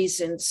different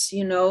reasons,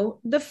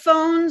 the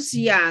phones,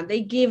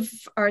 they give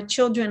our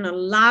children a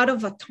lot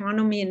of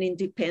autonomy and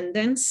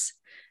independence.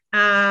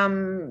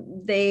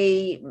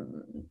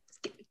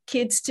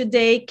 Kids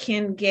today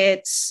can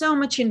get so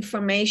much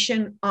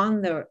information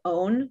on their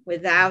own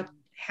without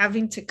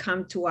having to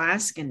come to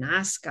us and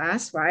ask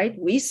us, right?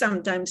 We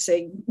sometimes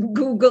say,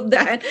 Google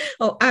that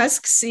or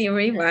ask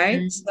Siri,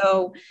 right?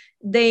 So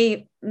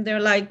they're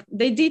like,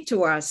 they did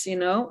to us,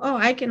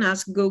 I can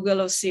ask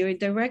Google or Siri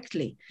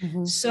directly.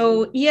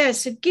 So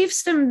yes, it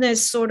gives them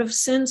this sort of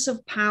sense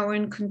of power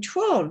and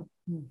control.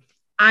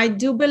 I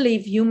do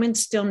believe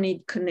humans still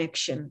need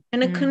connection,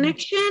 and a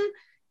connection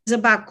is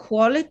about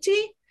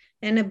quality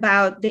and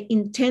about the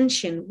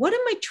intention. What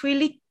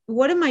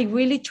am I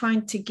really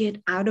trying to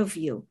get out of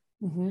you?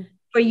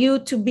 For you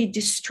to be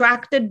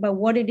distracted by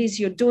what it is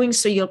you're doing,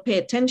 so you'll pay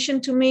attention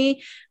to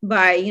me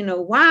by,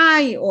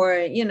 why,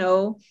 or,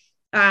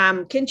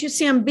 can't you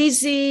see I'm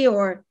busy,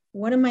 or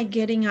what am I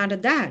getting out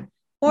of that?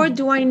 Or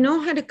do I know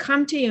how to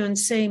come to you and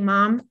say,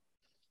 Mom,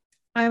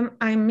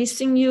 I'm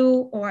missing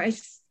you, or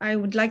I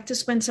would like to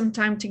spend some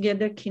time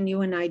together. Can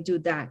you and I do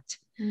that?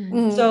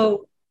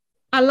 So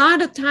a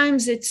lot of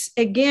times it's,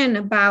 again,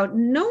 about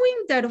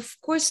knowing that, of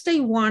course, they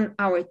want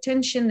our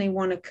attention. They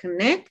want to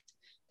connect.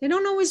 They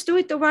don't always do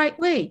it the right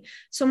way.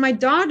 So my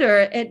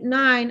daughter at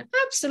 9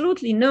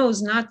 absolutely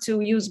knows not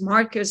to use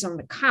markers on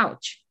the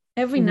couch.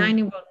 Every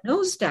 9-year-old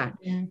knows that.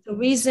 The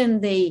reason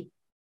they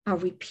are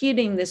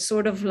repeating this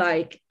sort of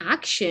like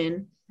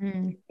action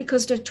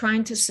because they're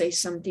trying to say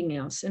something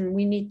else. And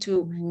we need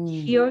to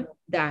hear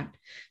that.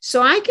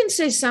 So I can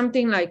say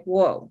something like,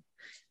 whoa,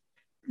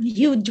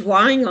 you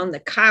drawing on the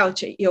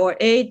couch at your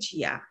age?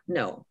 Yeah,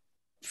 no.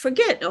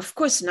 Forget, of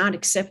course, not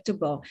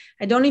acceptable.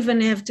 I don't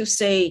even have to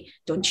say,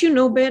 don't you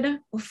know better?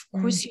 Of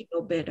course you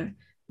know better.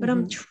 But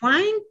I'm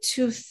trying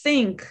to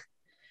think,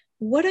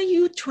 what are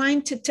you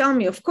trying to tell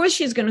me? Of course,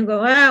 she's going to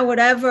go,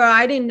 whatever.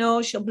 I didn't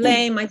know. She'll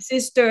blame my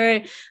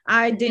sister.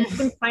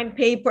 Couldn't find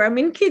paper. I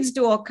mean, kids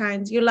do all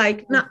kinds. You're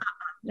like, nah,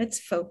 let's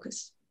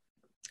focus.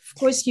 Of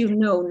course, you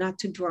know not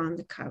to draw on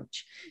the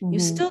couch. You're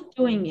still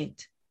doing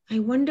it. I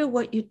wonder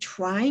what you're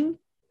trying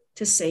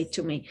to say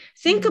to me.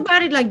 Think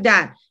about it like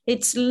that.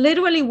 It's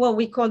literally what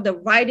we call the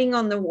writing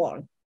on the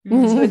wall.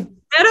 So it's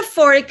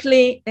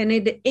metaphorically, and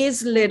it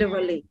is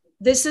literally.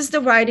 This is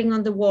the writing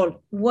on the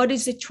wall. What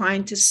is it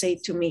trying to say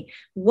to me?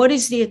 What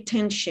is the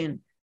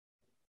attention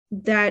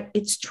that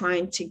it's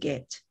trying to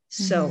get?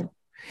 So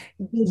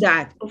do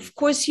that. Of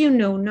course,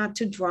 not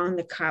to draw on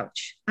the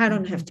couch. I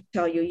don't have to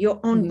tell you. Your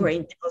own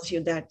brain tells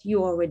you that.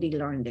 You already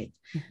learned it.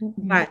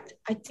 But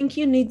I think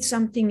you need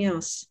something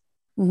else.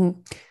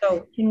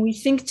 So can we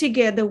think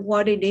together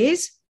what it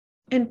is,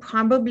 and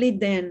probably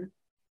then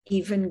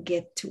even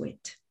get to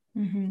it?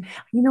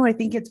 I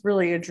think it's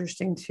really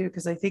interesting too,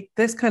 because I think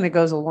this kind of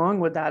goes along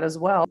with that as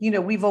well.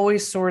 We've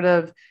always sort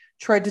of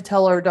tried to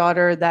tell our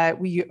daughter that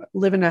we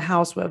live in a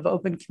house with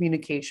open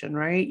communication,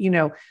 right?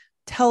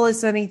 Tell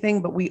us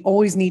anything, but we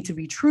always need to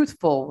be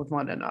truthful with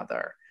one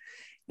another.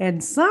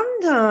 And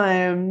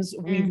sometimes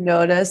we've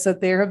noticed that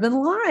there have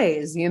been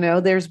lies,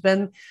 there's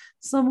been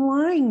some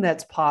lying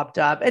that's popped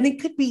up, and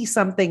it could be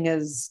something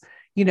as,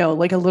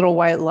 like a little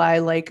white lie,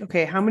 like,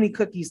 okay, how many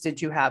cookies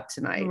did you have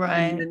tonight?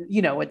 Right. And,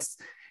 it's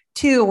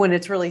 2 when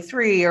it's really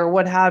 3 or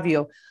what have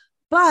you.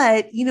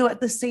 But, at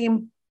the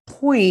same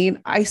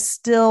point, I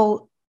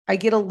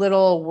get a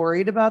little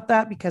worried about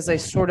that, because I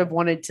sort of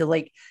wanted to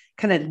like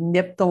kind of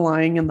nip the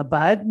lying in the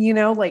bud,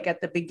 like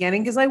at the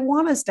beginning, because I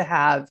want us to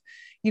have,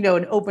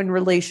 an open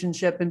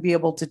relationship and be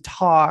able to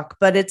talk.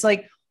 But it's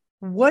like,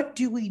 what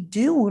do we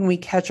do when we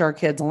catch our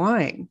kids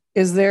lying?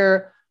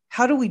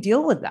 How do we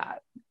deal with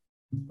that?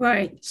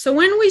 Right. So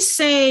when we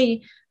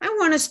say, I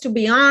want us to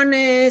be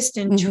honest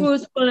and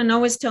truthful and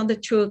always tell the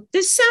truth,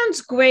 this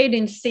sounds great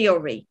in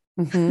theory.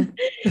 And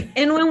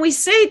when we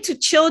say to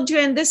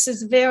children, this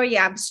is very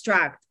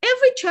abstract,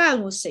 every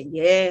child will say,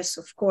 yes,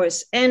 of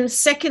course. And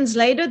seconds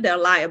later,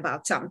 they'll lie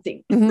about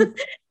something.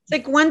 It's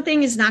like one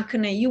thing is not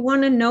going to, you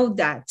want to know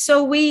that.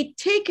 So we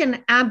take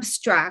an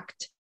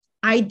abstract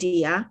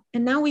idea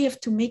and now we have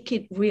to make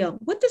it real.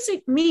 What does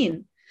it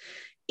mean?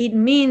 It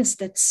means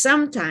that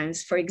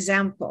sometimes, for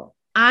example,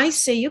 I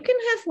say you can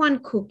have one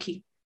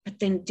cookie, but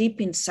then deep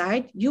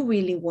inside, you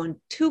really want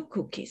 2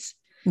 cookies.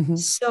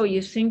 So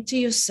you think to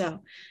yourself,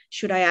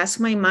 should I ask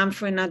my mom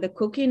for another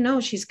cookie?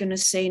 No, she's going to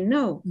say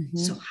no.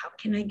 So how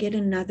can I get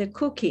another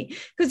cookie?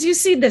 Because you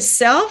see the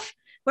self,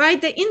 right?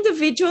 The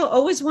individual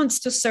always wants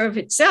to serve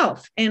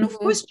itself. And of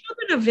course,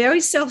 children are very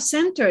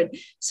self-centered.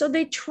 So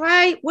they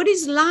try, what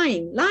is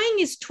lying? Lying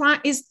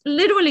is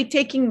literally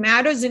taking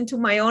matters into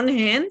my own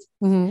hands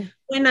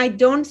when I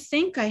don't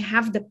think I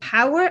have the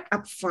power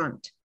up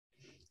front.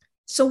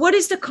 So what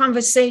is the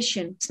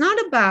conversation? It's not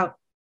about,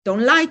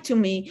 don't lie to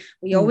me.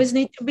 We always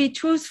need to be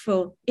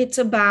truthful. It's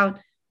about,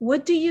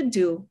 what do you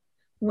do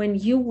when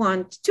you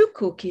want 2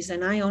 cookies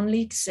and I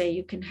only say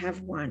you can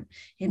have 1?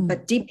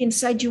 But deep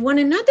inside you want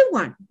another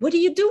one. What do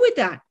you do with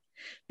that?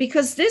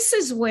 Because this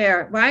is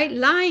where, right?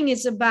 Lying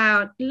is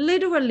about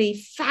literally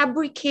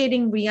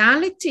fabricating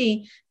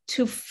reality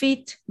to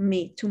fit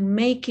me, to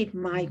make it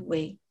my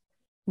way.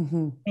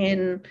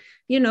 And,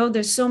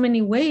 there's so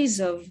many ways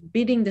of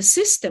beating the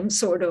system,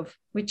 sort of,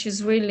 which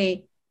is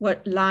really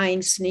what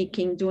lying,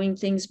 sneaking, doing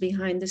things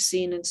behind the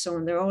scene and so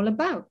on, they're all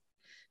about.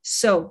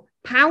 So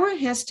power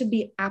has to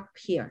be up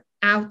here,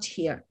 out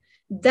here.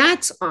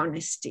 That's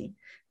honesty,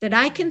 that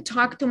I can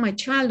talk to my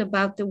child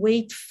about the way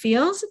it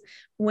feels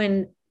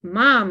when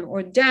mom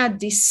or dad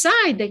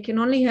decide they can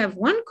only have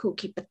 1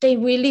 cookie, but they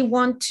really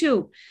want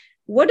 2.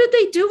 What do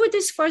they do with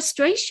this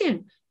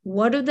frustration?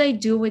 What do they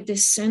do with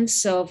this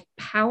sense of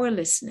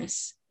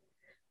powerlessness?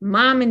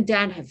 Mom and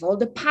dad have all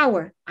the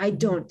power. I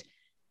don't.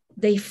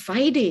 They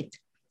fight it.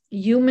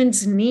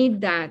 Humans need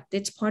that.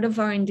 It's part of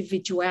our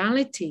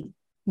individuality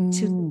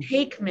to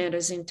take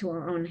matters into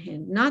our own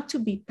hand, not to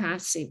be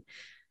passive.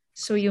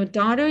 So your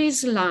daughter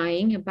is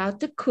lying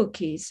about the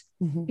cookies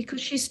because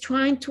she's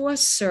trying to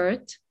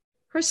assert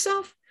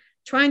herself,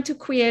 trying to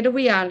create a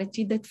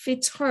reality that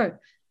fits her.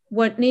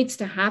 What needs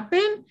to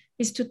happen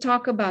is to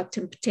talk about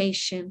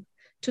temptation,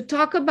 to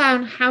talk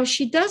about how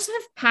she does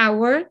have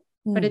power,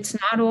 but it's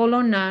not all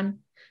or none.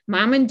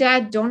 Mom and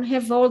dad don't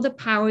have all the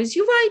powers.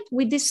 You're right.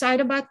 We decide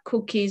about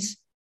cookies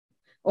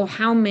or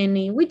how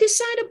many. We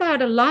decide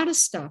about a lot of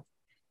stuff.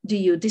 Do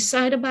you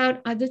decide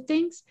about other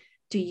things?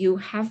 Do you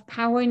have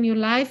power in your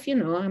life?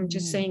 I'm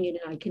just saying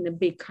it like in a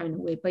big kind of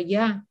way. But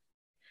yeah,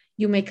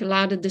 you make a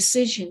lot of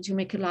decisions. You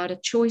make a lot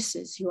of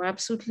choices. You're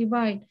absolutely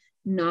right.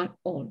 Not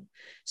all.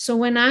 So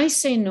when I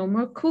say no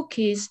more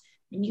cookies,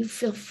 and you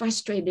feel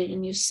frustrated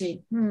and you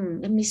say,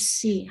 let me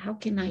see, how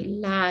can I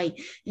lie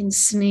and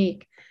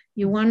sneak?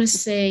 You want to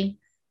say,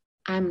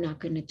 I'm not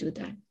going to do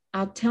that.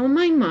 I'll tell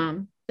my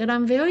mom that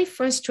I'm very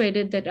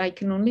frustrated that I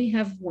can only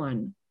have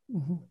 1.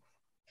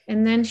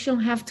 And then she'll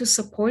have to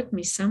support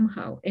me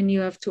somehow. And you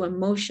have to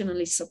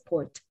emotionally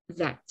support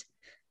that.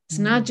 It's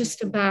not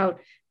just about,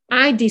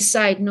 I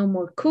decide no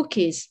more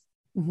cookies,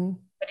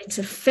 but it's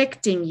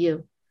affecting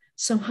you.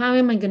 So how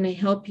am I going to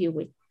help you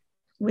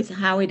with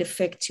how it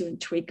affects you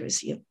and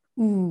triggers you?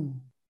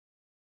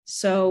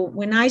 So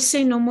when I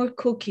say no more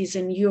cookies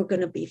and you're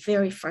going to be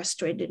very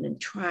frustrated and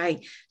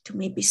try to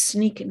maybe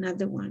sneak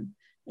another one,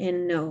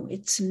 and no,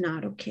 it's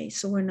not okay.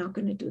 So we're not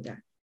going to do that.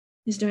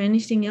 Is there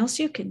anything else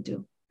you can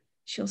do?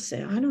 She'll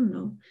say, I don't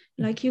know.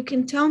 Like, you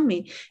can tell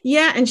me.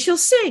 Yeah. And she'll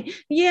say,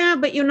 yeah,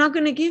 but you're not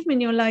going to give me.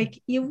 And you're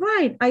like, you're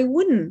right. I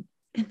wouldn't.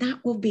 And that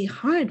will be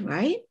hard,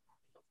 right?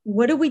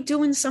 What do we do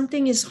when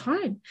something is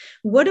hard?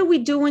 What do we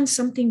do when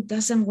something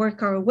doesn't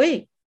work our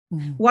way?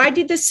 Why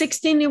did the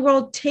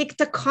 16-year-old take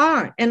the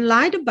car and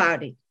lied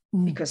about it?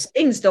 Because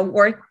things don't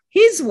work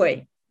his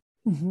way.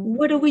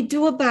 What do we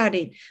do about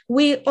it?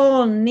 We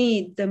all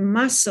need the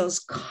muscles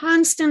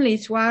constantly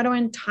throughout our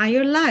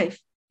entire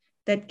life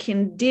that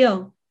can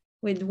deal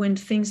with when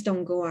things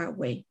don't go our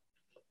way.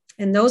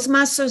 And those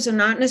muscles are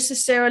not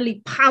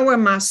necessarily power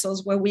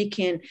muscles where we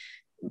can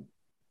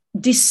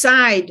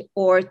decide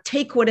or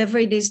take whatever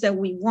it is that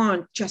we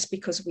want just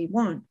because we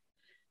want,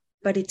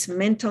 but it's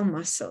mental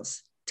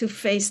muscles to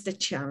face the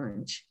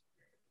challenge,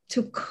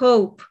 to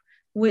cope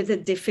with the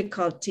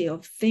difficulty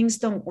of things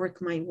don't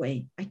work my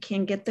way. I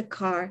can't get the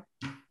car.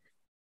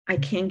 I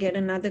can't get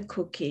another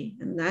cookie.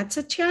 And that's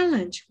a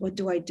challenge. What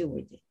do I do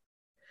with it?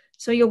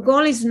 So your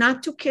goal is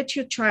not to catch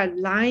your child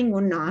lying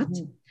or not,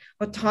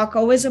 or talk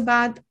always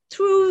about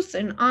truth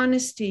and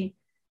honesty,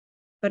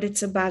 but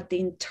it's about the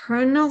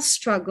internal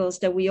struggles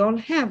that we all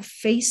have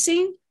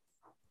facing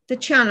the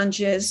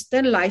challenges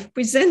that life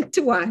presents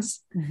to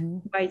us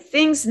by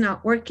things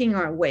not working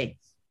our way.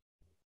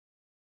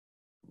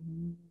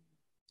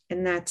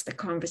 And that's the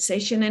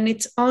conversation. And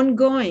it's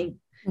ongoing.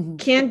 Mm-hmm.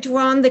 Can't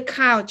draw on the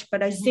couch,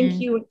 but I think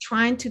you were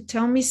trying to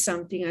tell me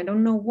something. I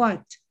don't know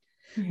what.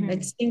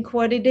 Let's think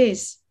what it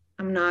is.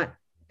 I'm not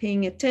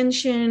paying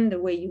attention the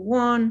way you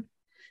want.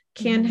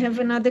 Can't have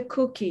another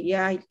cookie.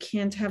 Yeah, I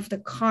can't have the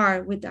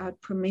car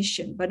without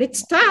permission. But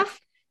it's tough,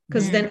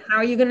 because then how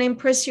are you going to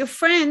impress your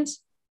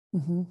friends?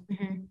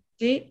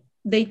 See?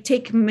 They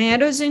take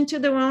matters into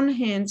their own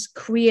hands,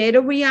 create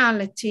a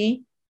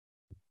reality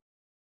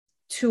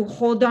to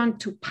hold on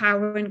to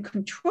power and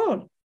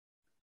control.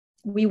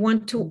 We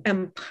want to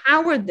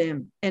empower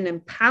them, and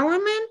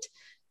empowerment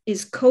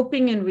is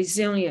coping and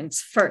resilience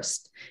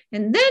first,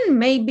 and then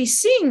maybe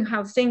seeing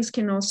how things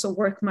can also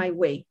work my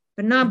way,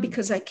 but not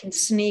because I can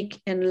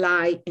sneak and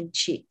lie and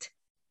cheat.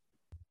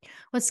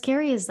 What's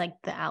scary is like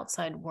the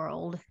outside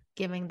world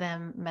giving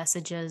them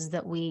messages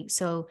that we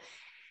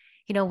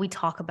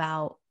talk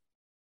about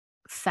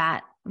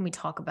fat and we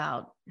talk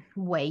about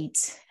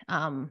weight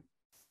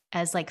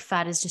as like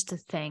fat is just a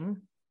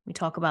thing. We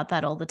talk about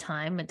that all the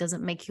time. It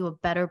doesn't make you a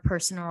better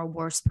person or a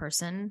worse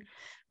person.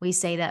 We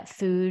say that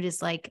food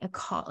is like a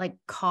car, like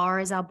car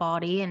is our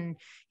body, and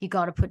you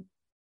got to put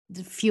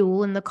the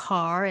fuel in the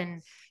car,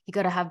 and you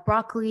got to have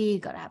broccoli, you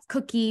got to have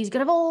cookies, you got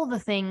to have all the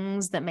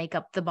things that make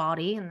up the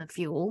body and the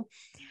fuel.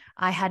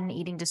 I had an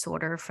eating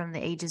disorder from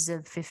the ages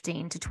of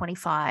 15 to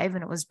 25,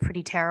 and it was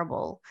pretty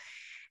terrible.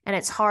 And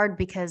it's hard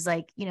because,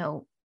 like, you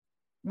know,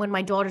 when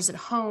my daughter's at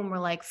home, we're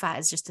like, fat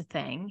is just a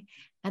thing.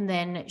 And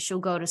then she'll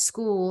go to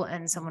school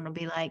and someone will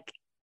be like,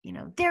 you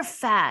know, they're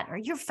fat or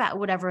you're fat,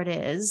 whatever it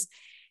is.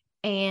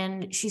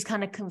 And she's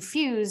kind of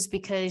confused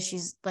because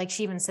she's like,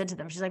 she even said to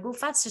them, she's like, well,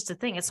 fat's just a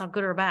thing. It's not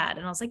good or bad.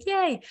 And I was like,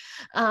 yay.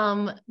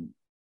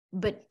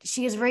 But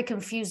she is very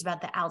confused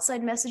about the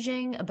outside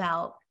messaging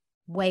about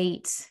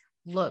weight,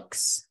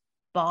 looks,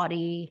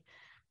 body,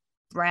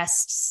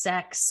 breast,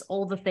 sex,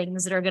 all the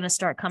things that are going to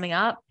start coming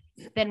up.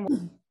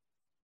 Then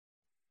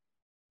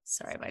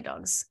sorry, my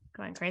dog's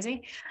going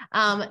crazy.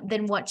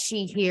 Than what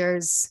she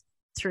hears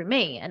through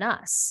me and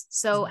us.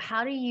 So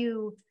how do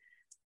you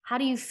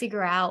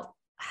figure out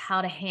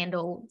how to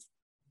handle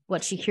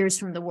what she hears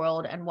from the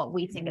world and what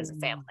we think as a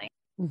family?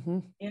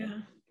 Yeah.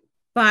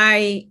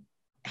 By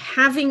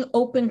having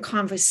open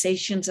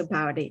conversations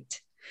about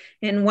it.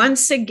 And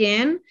once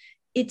again,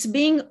 it's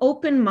being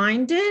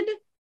open-minded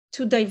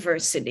to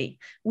diversity,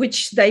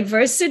 which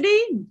diversity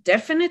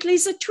definitely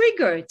is a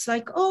trigger. It's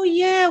like, oh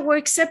yeah, we're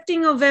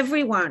accepting of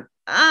everyone.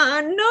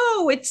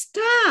 No, it's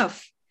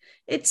tough.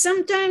 It's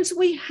sometimes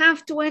we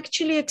have to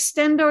actually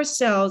extend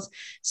ourselves.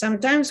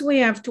 Sometimes we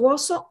have to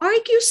also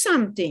argue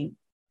something.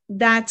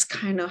 That's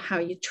kind of how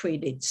you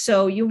treat it.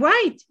 So you're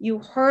right. You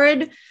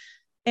heard,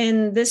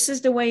 and this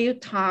is the way you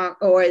talk,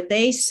 or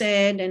they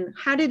said, and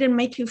how did it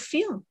make you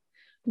feel?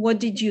 What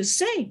did you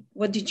say?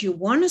 What did you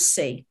want to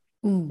say?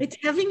 It's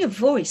having a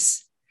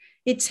voice.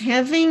 It's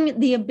having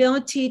the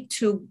ability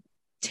to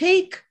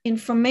take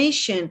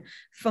information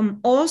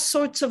from all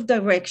sorts of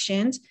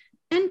directions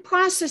and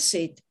process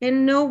it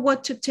and know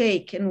what to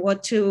take and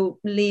what to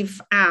leave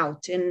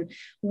out and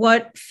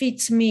what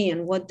fits me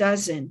and what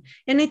doesn't.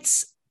 And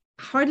it's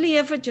hardly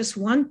ever just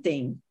one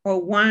thing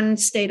or one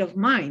state of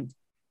mind.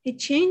 It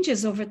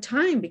changes over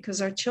time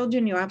because our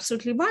children, you're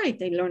absolutely right.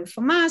 They learn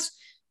from us,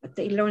 but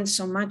they learn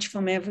so much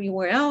from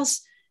everywhere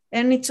else,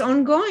 and it's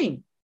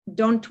ongoing.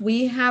 Don't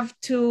we have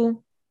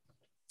to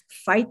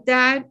fight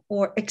that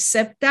or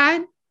accept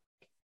that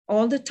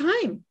all the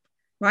time,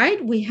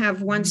 right? We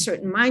have one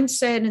certain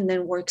mindset, and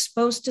then we're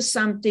exposed to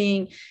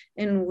something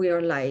and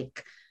we're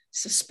like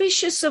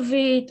suspicious of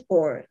it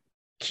or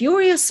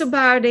curious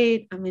about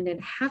it. I mean,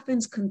 it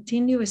happens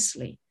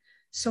continuously.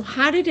 So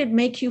how did it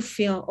make you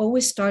feel?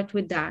 Always start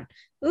with that.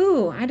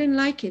 Oh, I didn't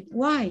like it.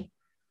 Why?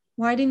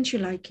 Why didn't you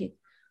like it?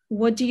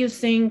 What do you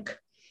think?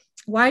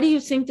 Why do you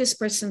think this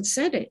person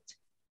said it?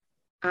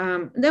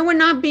 They were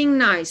not being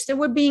nice. They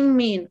were being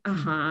mean.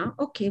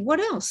 Okay. What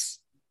else?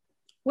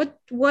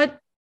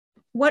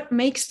 What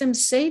makes them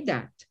say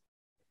that?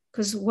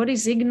 Because what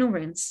is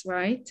ignorance,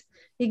 right?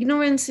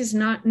 Ignorance is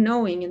not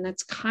knowing. And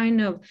that's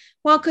kind of,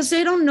 well, because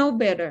they don't know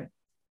better.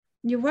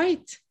 You're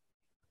right.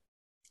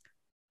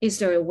 Is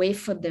there a way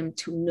for them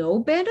to know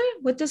better?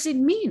 What does it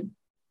mean?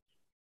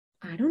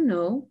 I don't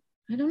know.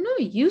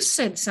 You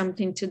said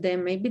something to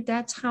them. Maybe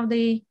that's how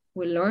they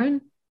will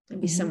learn.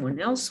 Maybe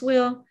someone else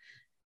will.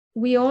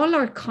 We all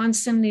are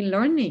constantly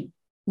learning.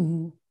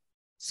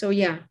 So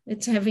yeah,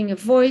 it's having a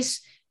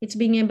voice. It's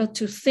being able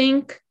to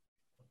think,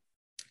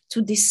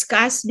 to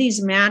discuss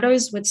these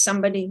matters with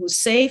somebody who's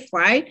safe,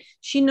 right?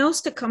 She knows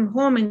to come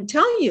home and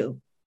tell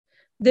you,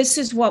 this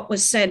is what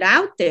was said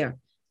out there.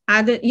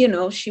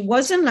 She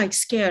wasn't like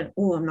scared.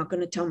 Oh, I'm not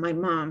going to tell my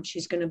mom.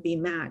 She's going to be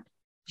mad.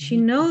 She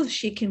knows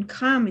she can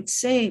come. It's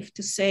safe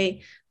to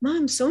say,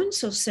 Mom,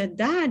 so-and-so said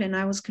that, and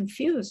I was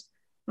confused.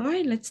 All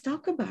right, let's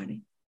talk about it.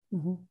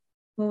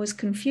 What was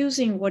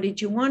confusing? What did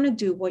you want to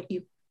do?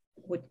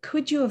 What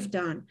could you have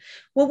done?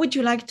 What would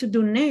you like to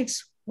do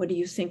next? What do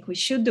you think we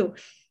should do?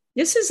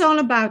 This is all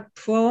about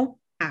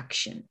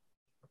pro-action.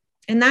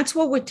 And that's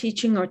what we're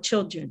teaching our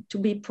children, to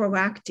be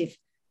proactive.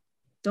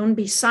 Don't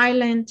be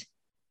silent.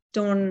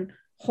 Don't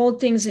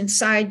hold things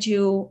inside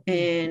you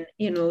and,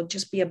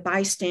 just be a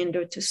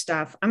bystander to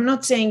stuff. I'm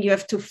not saying you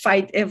have to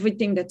fight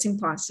everything. That's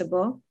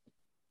impossible.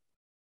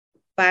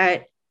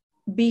 But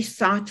be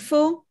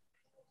thoughtful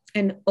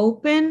and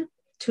open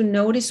to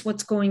notice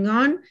what's going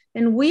on.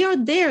 And we are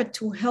there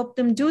to help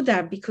them do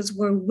that because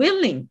we're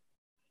willing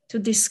to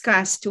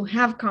discuss, to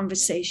have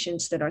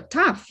conversations that are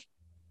tough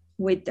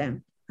with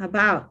them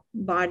about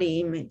body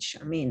image.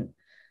 I mean,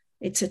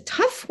 it's a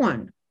tough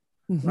one,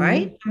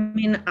 right? I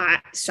mean,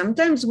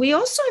 sometimes we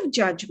also have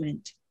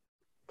judgment.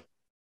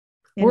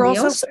 And we're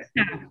also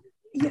have,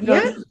 I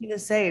was going to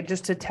say,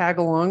 just to tag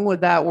along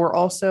with that, we're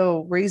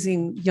also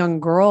raising young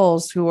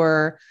girls who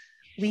are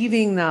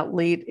leaving that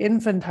late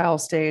infantile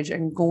stage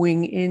and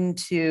going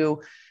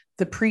into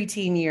the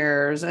preteen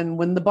years, and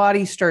when the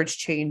body starts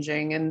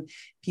changing and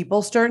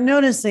people start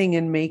noticing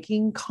and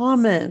making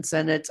comments.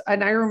 And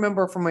I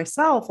remember for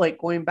myself, like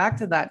going back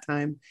to that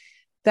time,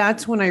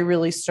 that's when I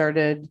really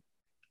started,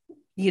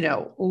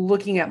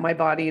 looking at my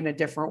body in a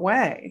different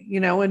way,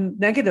 and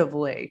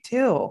negatively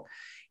too.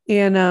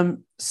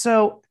 And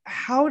so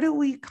how do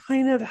we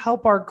kind of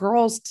help our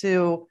girls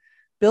to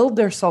build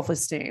their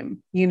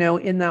self-esteem,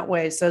 in that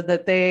way, so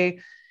that they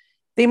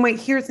might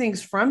hear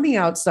things from the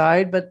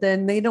outside, but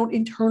then they don't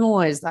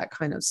internalize that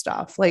kind of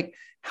stuff? Like,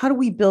 how do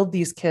we build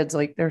these kids,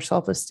 like, their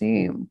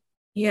self-esteem?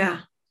 Yeah.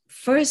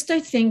 First, I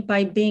think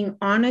by being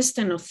honest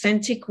and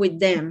authentic with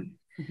them,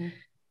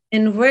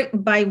 and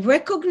by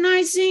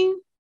recognizing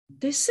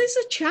this is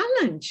a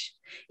challenge.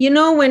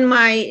 When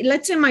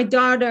let's say my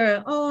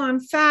daughter, oh, I'm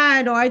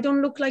fat, or I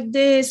don't look like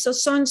this, or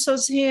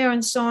so-and-so's here,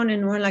 and so on.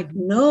 And we're like,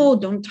 no,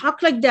 don't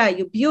talk like that.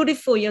 You're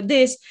beautiful. You're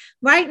this.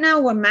 Right now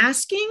we're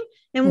masking.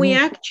 And we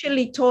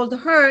actually told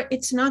her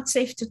it's not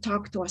safe to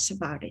talk to us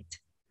about it.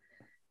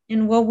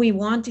 And what we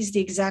want is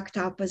the exact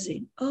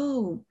opposite.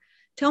 Oh,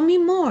 tell me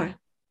more.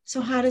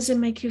 So how does it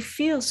make you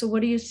feel? So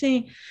what do you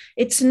think?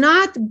 It's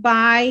not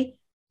by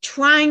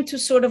trying to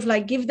sort of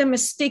like give them a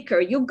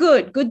sticker. You're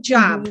good. Good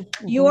job.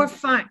 You're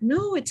fine.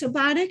 No, it's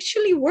about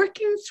actually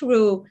working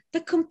through the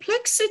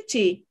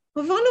complexity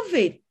of all of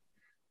it.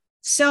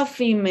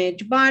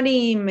 Self-image,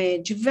 body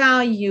image,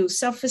 value,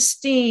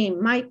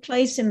 self-esteem, my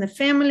place in the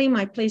family,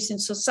 my place in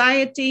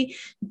society,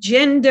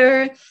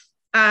 gender,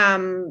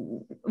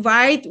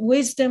 right?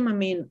 Wisdom. I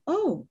mean,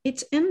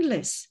 it's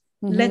endless.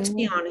 Let's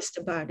be honest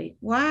about it.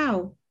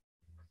 Wow.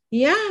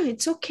 Yeah,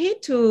 it's okay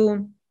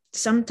to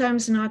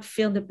sometimes not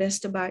feel the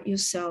best about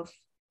yourself.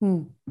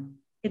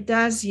 It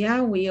does.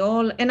 Yeah, we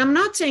all, and I'm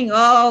not saying,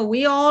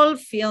 we all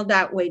feel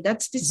that way.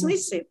 That's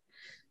dismissive.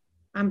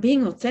 I'm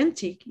being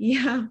authentic.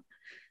 Yeah.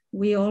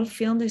 We all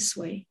feel this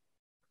way.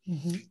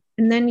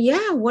 And then,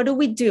 what do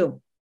we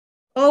do?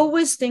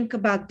 Always think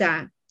about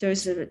that.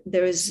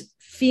 There's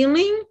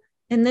feeling,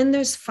 and then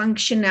there's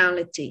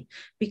functionality.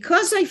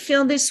 Because I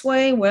feel this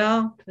way,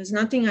 well, there's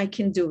nothing I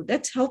can do.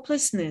 That's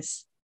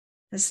helplessness.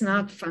 That's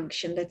not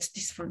function. That's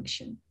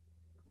dysfunction.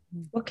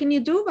 What can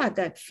you do about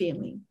that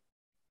feeling?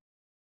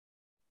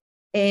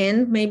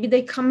 And maybe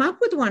they come up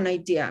with one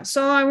idea.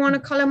 So I want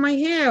to color my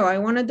hair, or I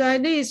want to dye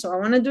this, or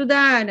I want to do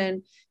that.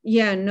 And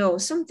no,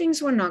 some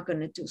things we're not going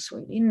to do,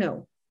 sweetie.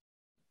 No.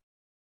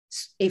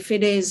 If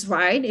it is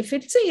right, if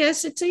it's a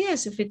yes, it's a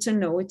yes. If it's a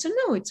no, it's a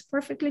no. It's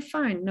perfectly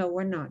fine. No,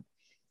 we're not.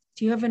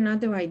 Do you have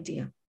another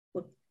idea?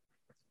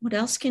 What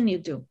else can you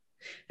do?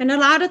 And a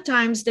lot of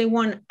times they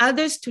want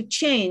others to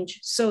change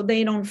so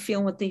they don't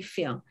feel what they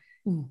feel.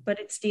 But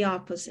it's the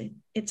opposite.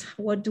 It's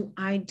what do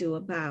I do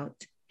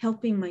about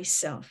helping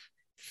myself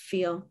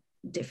feel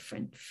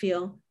different,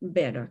 feel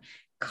better,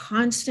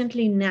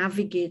 constantly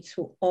navigate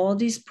through all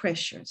these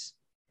pressures.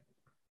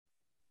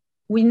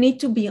 We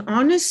need to be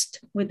honest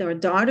with our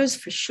daughters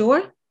for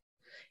sure,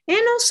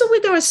 and also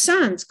with our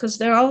sons, because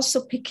they're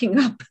also picking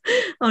up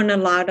on a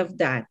lot of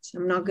that.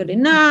 I'm not good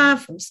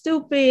enough. I'm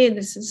stupid.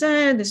 This is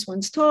it. This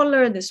one's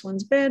taller. This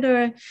one's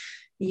better.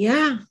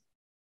 Yeah.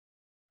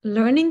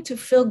 Learning to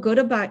feel good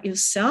about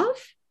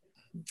yourself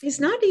is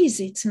not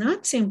easy. It's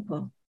not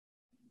simple.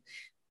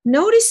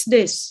 Notice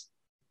this.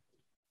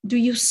 Do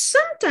you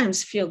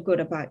sometimes feel good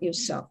about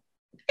yourself?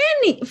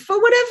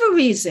 For whatever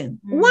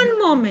reason, one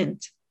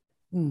moment.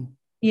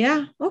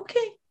 Yeah,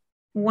 okay.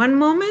 One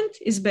moment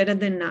is better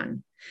than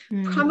none.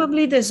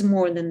 Probably there's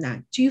more than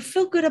that. Do you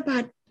feel good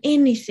about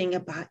anything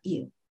about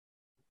you?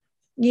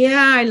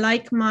 Yeah, I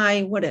like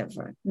my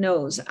whatever,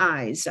 nose,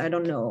 eyes, I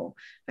don't know.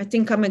 I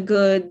think I'm a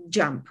good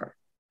jumper.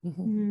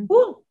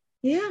 Cool.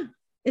 Yeah,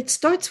 it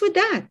starts with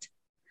that.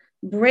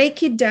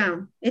 Break it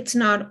down. It's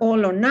not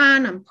all or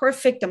none. I'm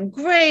perfect. I'm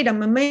great.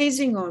 I'm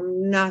amazing, or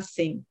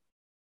nothing.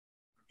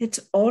 It's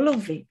all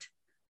of it.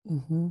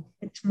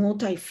 It's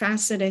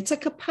multifaceted. It's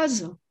like a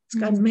puzzle. It's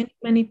got many,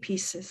 many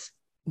pieces.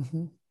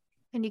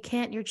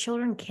 And your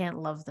children can't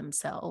love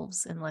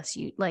themselves unless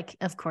you, like,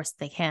 of course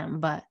they can,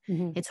 but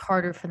it's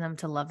harder for them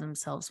to love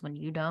themselves when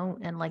you don't.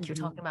 And like you're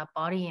talking about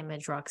body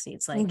image, Roxy,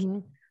 it's like,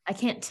 I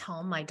can't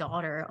tell my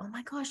daughter, oh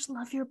my gosh,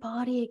 love your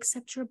body,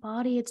 accept your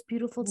body. It's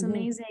beautiful. It's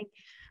amazing.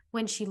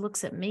 When she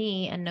looks at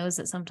me and knows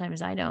that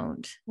sometimes I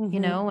don't,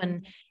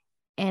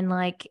 And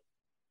like,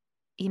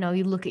 you know,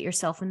 you look at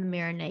yourself in the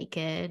mirror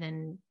naked,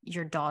 and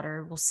your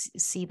daughter will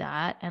see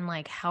that. And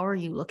like, how are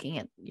you looking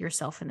at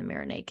yourself in the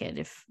mirror naked?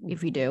 If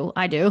you do,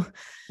 I do.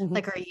 Mhm.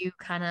 Like, are you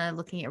kind of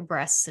looking at your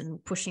breasts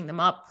and pushing them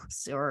up?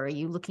 Or are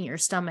you looking at your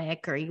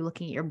stomach? Or are you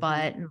looking at your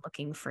butt and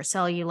looking for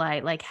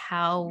cellulite? Like,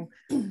 how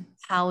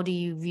do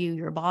you view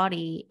your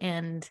body?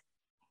 And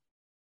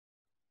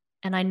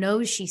I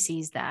know she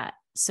sees that.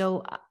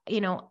 So,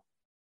 you know,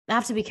 I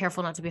have to be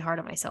careful not to be hard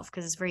on myself,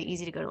 because it's very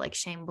easy to go to like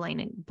shame,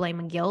 blame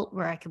and guilt,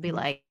 where I could be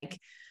like,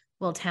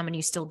 well, Tammin,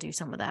 you still do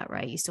some of that,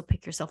 right? You still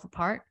pick yourself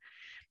apart.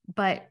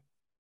 But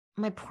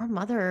my poor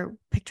mother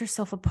picked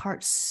herself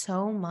apart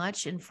so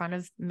much in front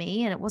of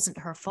me, and it wasn't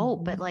her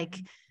fault, but like,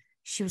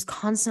 she was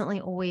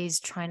constantly always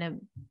trying to,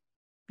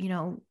 you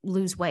know,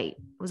 lose weight.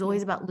 It was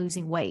always about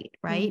losing weight,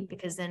 right?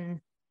 Because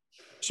then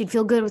she'd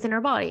feel good within her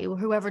body.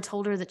 Whoever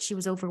told her that she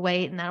was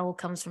overweight, and that all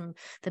comes from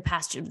the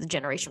past of the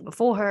generation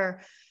before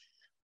her.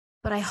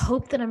 But I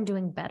hope that I'm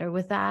doing better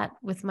with that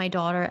with my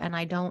daughter. And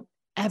I don't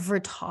ever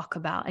talk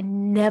about, I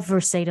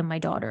never say to my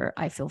daughter,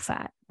 I feel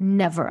fat.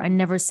 Never. I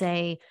never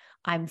say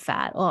I'm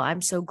fat. Oh,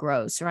 I'm so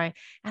gross. Right.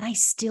 And I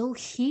still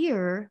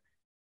hear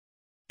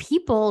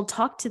people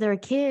talk to their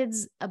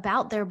kids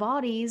about their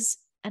bodies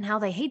and how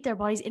they hate their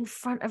bodies in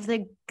front of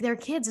their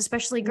kids,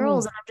 especially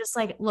girls. And I'm just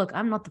like, look,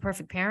 I'm not the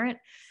perfect parent,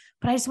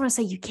 but I just want to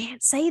say, you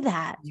can't say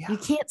that. Yeah. You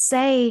can't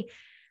say,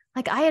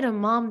 like, I had a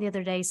mom the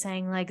other day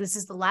saying, like, this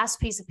is the last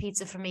piece of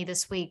pizza for me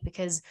this week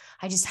because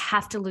I just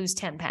have to lose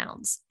 10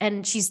 pounds.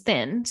 And she's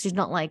thin. She's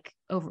not like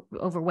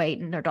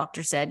overweight. And her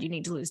doctor said, you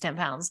need to lose 10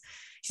 pounds.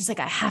 She's like,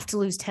 I have to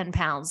lose 10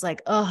 pounds.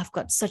 Like, oh, I've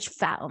got such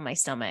fat on my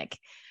stomach.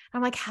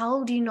 I'm like,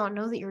 how do you not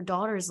know that your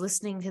daughter is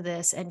listening to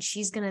this? And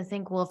she's going to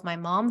think, well, if my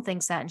mom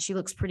thinks that and she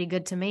looks pretty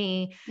good to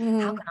me,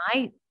 how can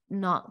I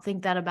not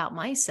think that about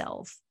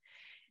myself?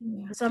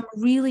 Yeah. So I'm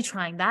really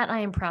trying that. I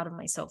am proud of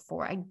myself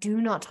for. I do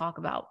not talk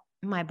about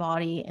my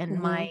body and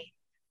my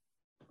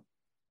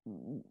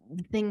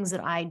things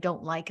that I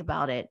don't like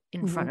about it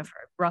in front of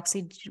her.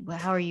 Roxy,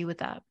 how are you with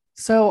that?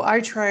 So I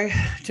try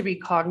to be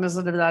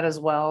cognizant of that as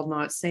well,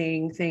 not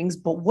saying things,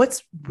 but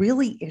what's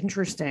really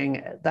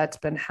interesting that's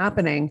been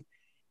happening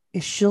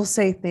is she'll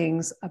say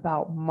things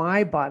about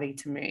my body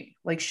to me.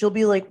 Like, she'll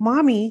be like,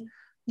 Mommy,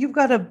 you've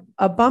got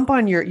a bump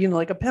on your, you know,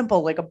 like a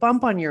pimple, like a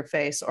bump on your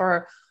face,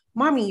 or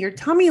Mommy, your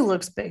tummy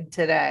looks big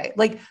today.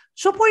 Like,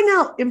 she'll point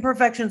out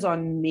imperfections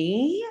on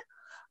me.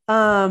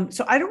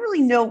 So I don't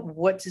really know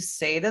what to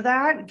say to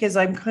that, because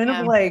I'm kind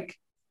of like,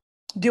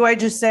 do I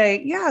just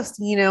say, yes,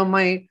 you know,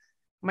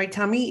 my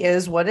tummy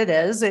is what it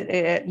is.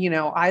 It, you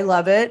know, I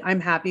love it. I'm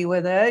happy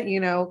with it. You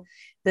know,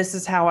 this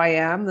is how I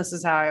am. This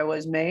is how I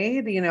was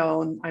made, you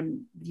know,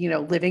 I'm, you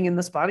know, living in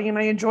this body and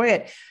I enjoy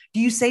it. Do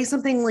you say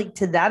something like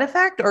to that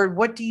effect, or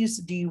what do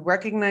you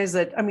recognize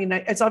that? I mean,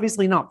 it's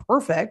obviously not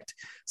perfect.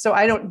 So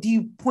do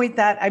you point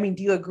that? I mean,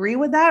 do you agree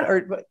with that,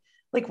 or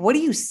like, what do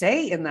you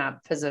say in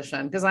that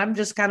position? Because I'm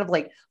just kind of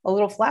like a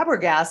little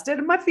flabbergasted,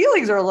 and my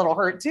feelings are a little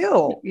hurt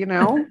too, you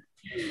know?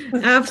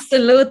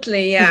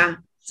 Absolutely. Yeah.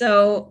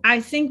 So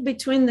I think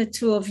between the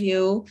two of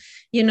you,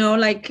 you know,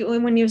 like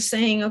when you're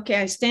saying,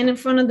 okay, I stand in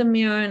front of the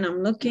mirror and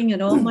I'm looking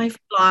at all my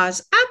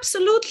flaws.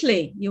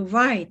 Absolutely. You're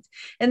right.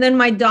 And then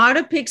my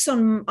daughter picks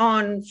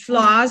on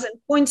flaws and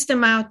points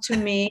them out to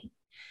me.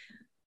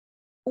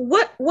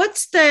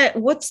 What's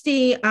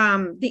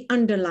the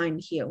underline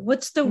here?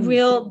 What's the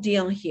real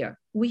deal here?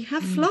 We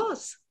have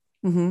flaws.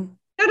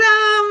 Ta-da!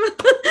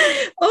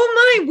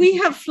 Oh my, we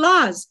have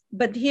flaws.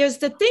 But here's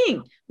the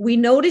thing. We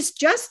notice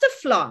just the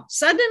flaw.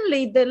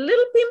 Suddenly the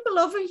little pimple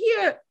over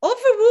here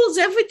overrules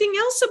everything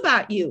else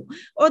about you,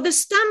 or the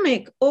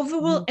stomach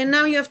overrules. And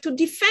now you have to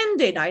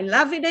defend it. I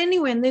love it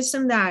anyway, and this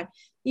and that.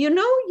 You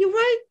know, you're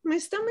right. My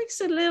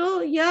stomach's a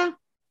little,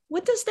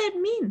 What does that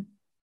mean?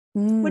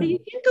 What do you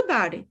think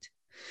about it?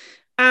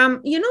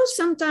 You know,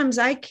 sometimes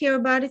I care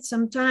about it.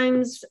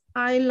 Sometimes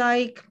I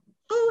like,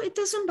 it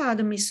doesn't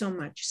bother me so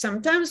much.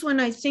 Sometimes when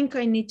I think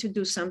I need to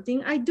do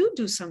something, I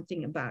do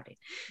something about it.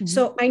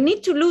 So I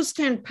need to lose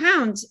 10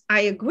 pounds.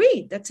 I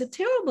agree. That's a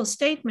terrible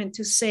statement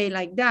to say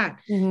like that.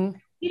 I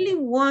really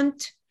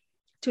want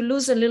to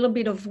lose a little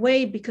bit of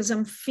weight because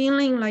I'm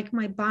feeling like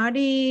my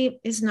body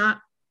is not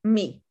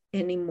me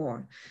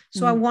anymore.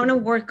 So I want to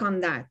work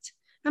on that.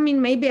 I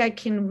mean, maybe I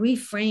can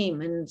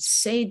reframe and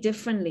say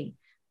differently.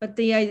 But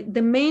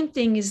the main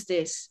thing is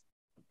this.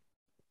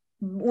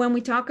 When we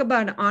talk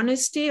about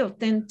honesty,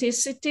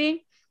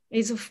 authenticity,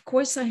 is of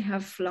course I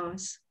have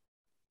flaws.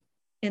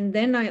 And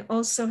then I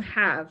also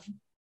have,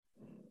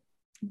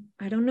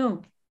 I don't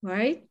know,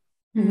 right?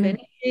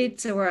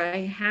 Benefits, or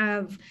I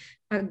have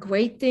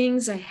great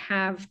things. I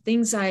have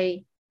things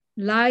I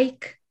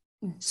like.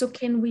 So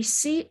can we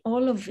see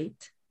all of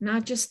it,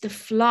 not just the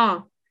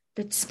flaw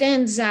that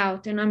stands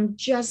out? And I'm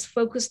just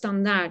focused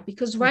on that,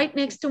 because right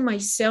next to my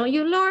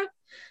cellular,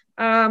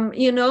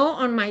 you know,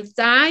 on my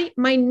thigh,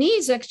 my knee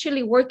is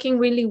actually working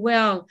really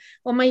well,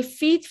 or my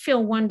feet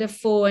feel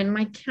wonderful and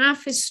my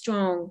calf is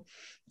strong,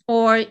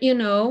 or, you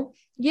know,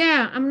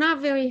 yeah, I'm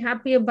not very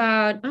happy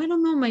about, I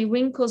don't know, my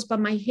wrinkles, but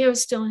my hair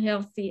is still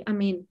healthy. I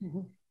mean,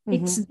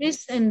 it's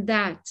this and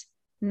that,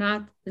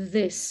 not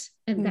this,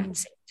 and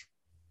that's it.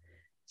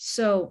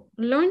 So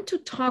learn to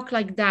talk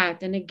like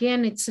that. And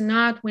again, it's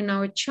not when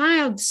our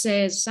child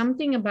says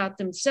something about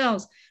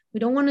themselves, we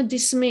don't want to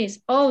dismiss.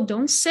 Oh,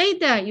 don't say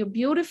that. You're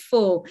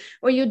beautiful,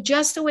 or you're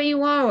just the way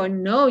you are, or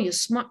no, you're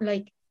smart.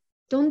 Like,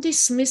 don't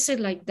dismiss it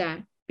like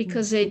that,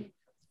 because it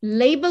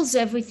labels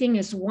everything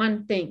as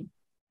one thing.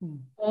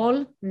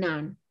 All,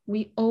 none.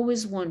 We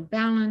always want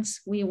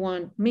balance. We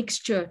want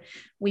mixture.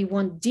 We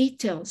want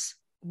details.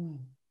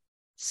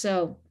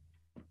 So,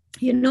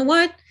 you know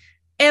what?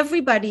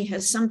 Everybody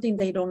has something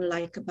they don't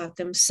like about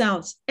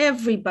themselves.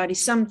 Everybody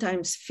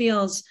sometimes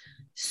feels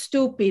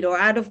stupid or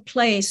out of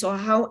place, or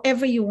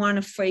however you want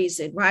to phrase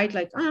it, right?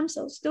 Like, I'm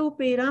so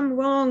stupid, I'm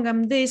wrong,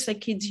 I'm this.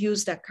 Like, kids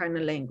use that kind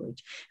of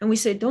language. And we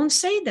say, don't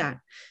say that.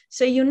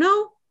 Say, you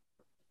know,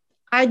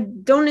 I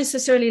don't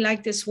necessarily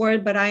like this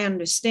word, but I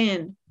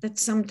understand that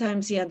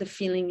sometimes, yeah, the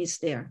feeling is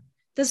there.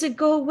 Does it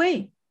go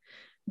away?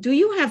 Do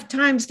you have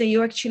times that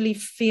you actually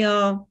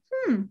feel,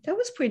 that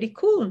was pretty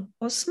cool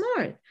or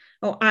smart,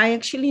 or I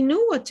actually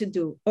knew what to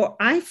do, or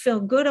I feel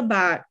good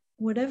about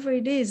whatever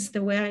it is,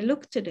 the way I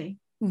look today?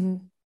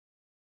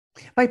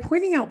 By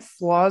pointing out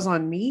flaws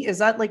on me, is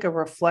that like a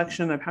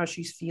reflection of how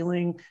she's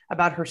feeling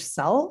about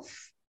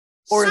herself?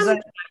 Or is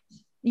that?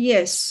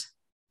 Yes.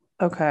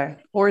 Okay.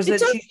 Or is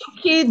it?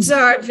 Kids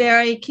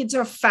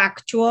are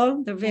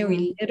factual. They're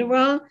very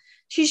literal.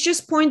 She's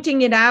just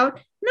pointing it out,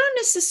 not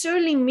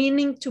necessarily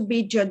meaning to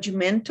be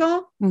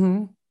judgmental,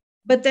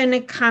 but then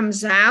it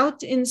comes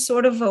out in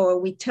sort of, or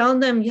we tell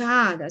them,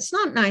 yeah, that's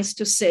not nice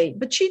to say.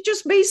 But she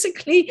just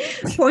basically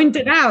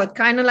pointed out,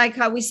 kind of like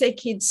how we say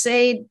kids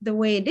say it the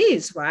way it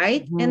is,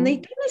 right? And they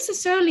don't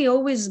necessarily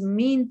always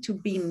mean to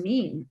be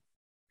mean.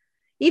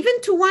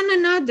 Even to one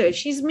another.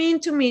 She's mean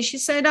to me. She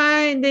said,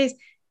 this.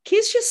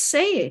 Kids just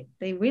say it.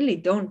 They really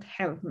don't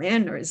have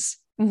manners.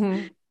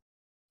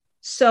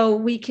 So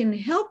we can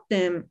help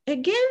them,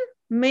 again,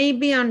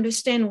 maybe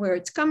understand where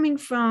it's coming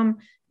from.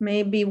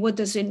 Maybe what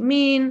does it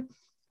mean?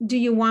 Do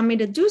you want me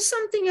to do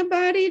something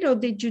about it? Or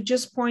did you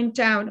just point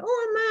out,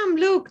 oh, mom,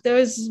 look,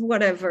 there's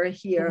whatever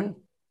here.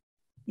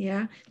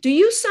 Yeah. Do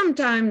you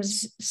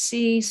sometimes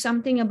see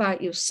something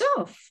about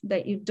yourself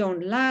that you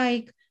don't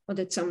like, or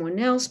that someone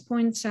else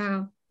points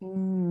out?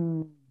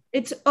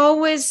 It's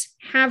always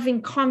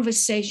having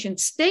conversation.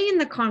 Stay in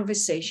the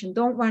conversation.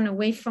 Don't run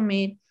away from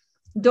it.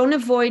 Don't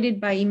avoid it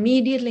by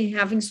immediately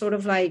having sort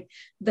of like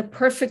the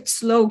perfect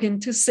slogan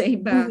to say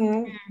back.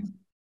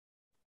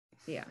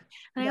 Yeah.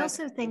 And I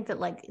also think that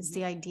like it's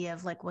the idea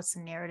of like what's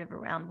the narrative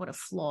around what a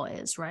flaw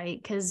is,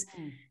 right? Because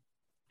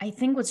I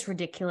think what's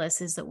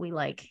ridiculous is that we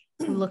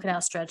look at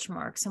our stretch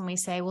marks and we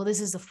say, well,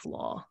 this is a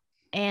flaw.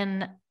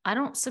 And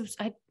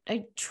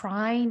I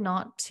try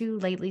not to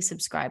lately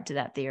subscribe to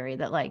that theory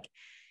that like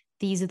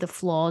these are the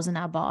flaws in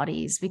our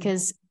bodies,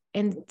 because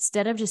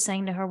instead of just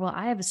saying to her, well,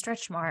 I have a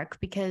stretch mark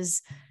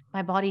because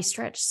my body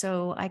stretched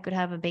so I could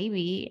have a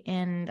baby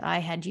and I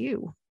had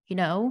you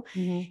know?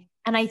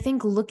 And I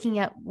think looking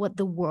at what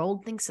the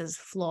world thinks as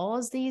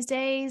flaws these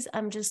days,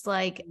 I'm just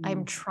like,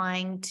 I'm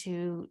trying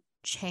to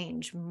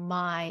change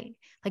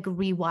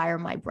rewire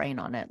my brain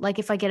on it. Like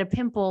if I get a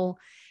pimple,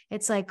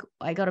 it's like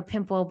I got a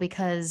pimple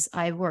because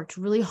I worked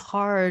really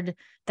hard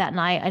that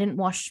night. I didn't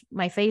wash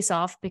my face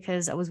off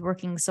because I was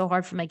working so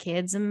hard for my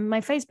kids and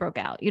my face broke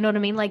out. You know what I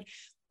mean? Like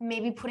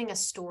maybe putting a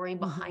story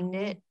behind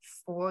it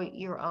for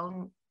your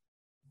own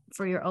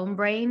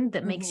brain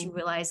that makes you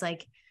realize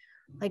like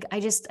I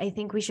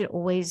think we should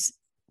always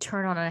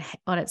turn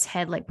on its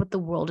head like what the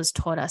world has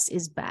taught us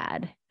is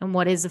bad and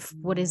what is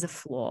a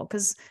flaw,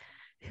 because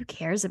who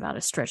cares about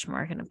a stretch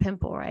mark and a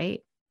pimple,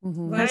 right?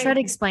 I try to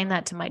explain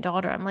that to my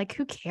daughter. I'm like,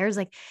 who cares?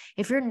 Like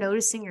if you're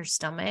noticing your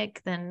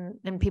stomach, then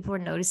people are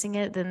noticing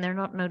it, then they're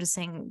not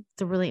noticing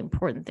the really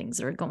important things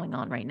that are going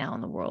on right now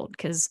in the world,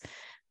 because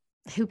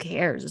who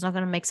cares? It's not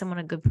going to make someone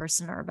a good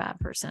person or a bad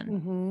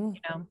person,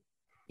 you know?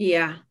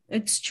 Yeah,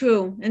 it's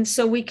true. And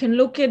so we can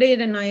look at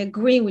it, and I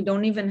agree. We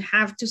don't even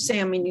have to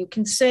say, I mean, you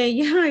can say,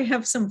 yeah, I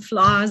have some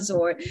flaws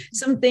or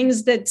some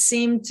things that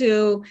seem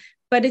to,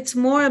 but it's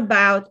more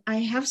about, I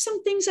have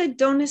some things I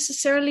don't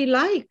necessarily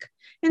like.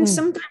 And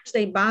sometimes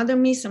they bother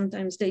me,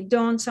 sometimes they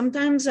don't.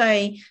 Sometimes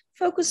I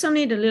focus on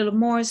it a little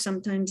more,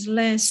 sometimes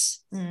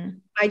less.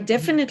 I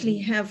definitely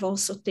have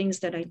also things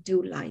that I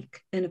do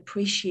like and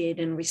appreciate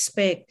and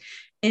respect.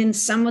 And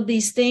some of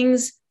these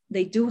things,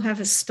 they do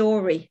have a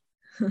story.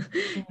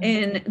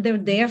 And they're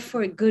there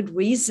for a good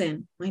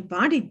reason. My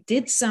body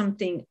did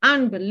something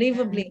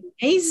unbelievably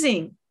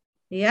amazing.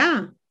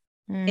 Yeah.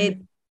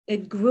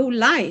 It grew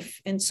life.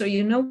 And so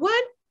you know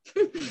what?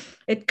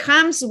 It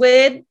comes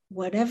with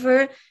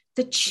whatever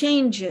the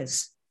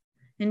changes.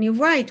 And you're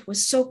right, we're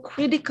so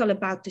critical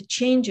about the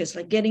changes,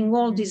 like getting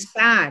old is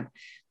bad,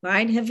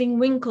 right? Having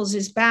wrinkles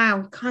is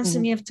bad. We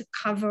constantly have to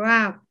cover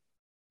up.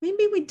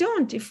 Maybe we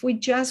don't, if we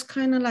just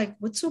kind of like,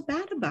 what's so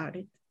bad about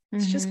it?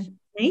 It's just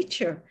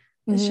nature.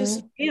 It's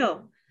just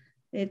real.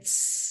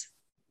 It's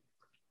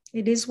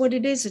It is what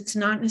it is. It's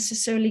not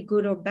necessarily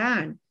good or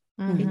bad.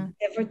 It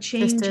never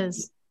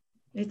changes.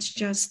 It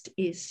just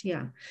is.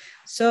 Yeah.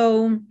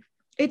 So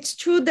it's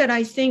true that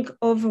I think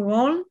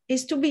overall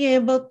is to be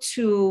able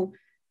to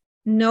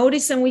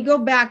notice, and we go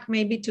back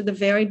maybe to the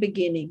very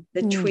beginning,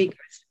 the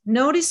triggers.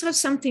 Notice how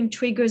something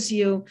triggers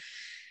you.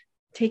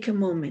 Take a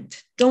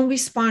moment. Don't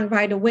respond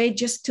right away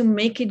just to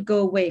make it go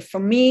away for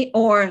me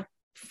or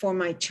for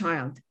my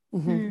child.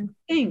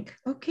 Think,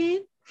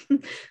 okay,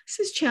 this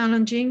is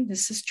challenging.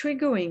 This is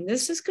triggering.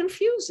 This is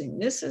confusing.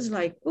 This is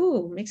like,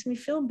 ooh, makes me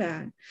feel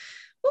bad.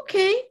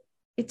 Okay,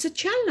 it's a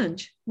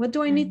challenge. What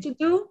do I need to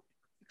do?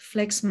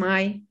 Flex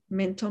my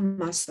mental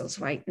muscles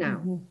right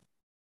now.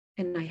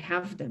 And I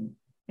have them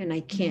and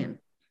I can.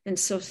 And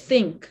so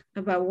think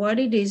about what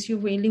it is you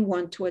really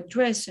want to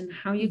address and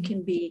how you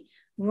can be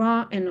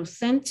raw and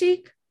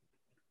authentic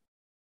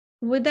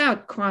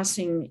without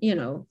crossing,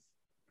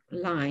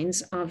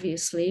 lines,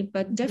 obviously,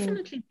 but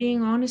definitely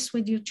being honest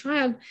with your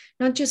child,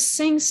 not just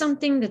saying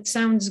something that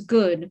sounds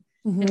good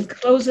and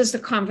closes the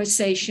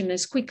conversation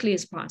as quickly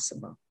as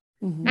possible.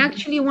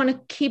 Actually, you want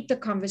to keep the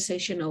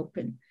conversation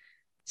open.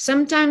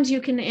 Sometimes you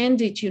can end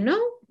it,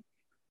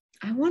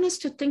 I want us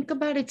to think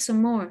about it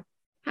some more.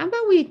 How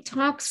about we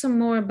talk some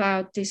more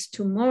about this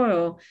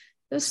tomorrow?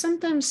 Because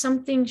sometimes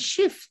something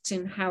shifts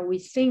in how we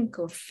think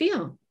or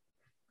feel.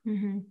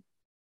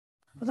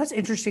 Well, that's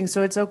interesting.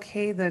 So it's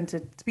okay then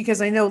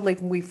because I know like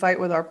when we fight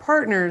with our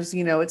partners,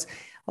 it's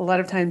a lot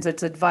of times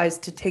it's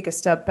advised to take a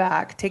step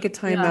back, take a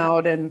time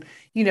out and,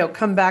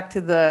 come back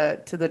to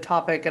the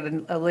topic at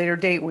a later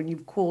date when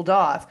you've cooled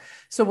off.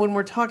 So when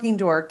we're talking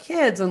to our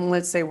kids and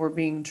let's say we're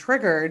being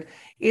triggered,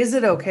 is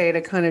it okay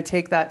to kind of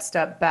take that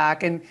step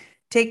back and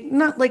take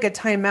not like a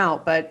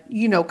timeout, but,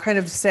 kind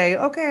of say,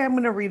 okay, I'm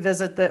going to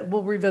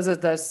we'll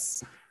revisit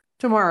this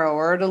tomorrow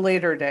or at a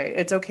later day.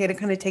 It's okay to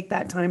kind of take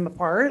that time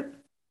apart.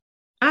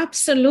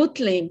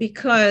 Absolutely.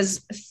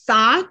 Because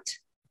thought,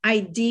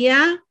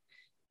 idea,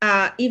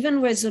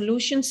 even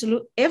resolution,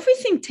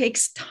 everything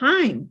takes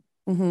time.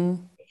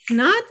 It's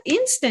not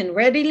instant,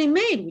 readily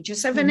made. We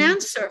just have an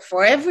answer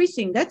for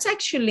everything. That's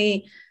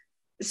actually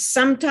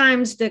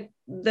sometimes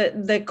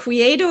the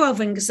creator of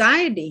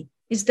anxiety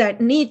is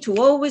that need to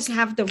always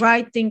have the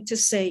right thing to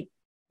say.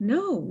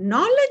 No,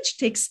 knowledge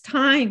takes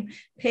time,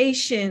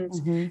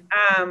 patience.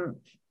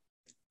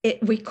 It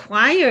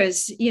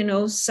requires,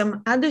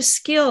 some other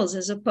skills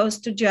as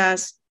opposed to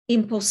just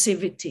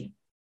impulsivity,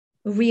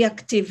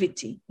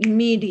 reactivity,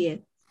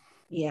 immediate.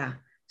 Yeah.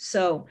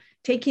 So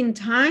taking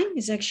time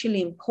is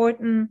actually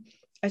important.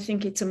 I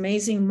think it's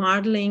amazing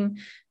modeling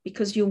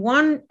because you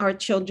want our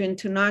children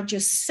to not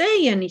just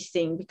say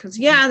anything because,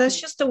 that's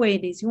just the way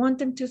it is. You want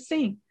them to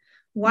think.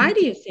 Why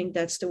do you think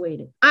that's the way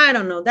it is? I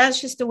don't know.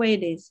 That's just the way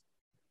it is.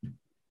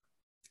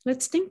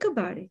 Let's think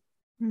about it.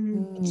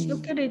 Let's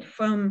look at it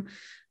from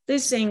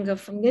this angle,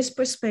 from this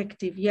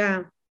perspective.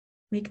 Yeah.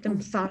 Make them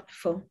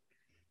thoughtful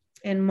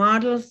and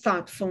model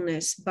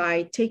thoughtfulness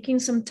by taking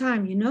some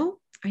time.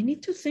 I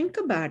need to think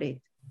about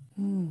it.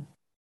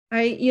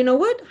 You know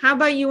what? How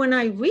about you and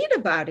I read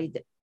about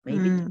it?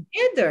 Maybe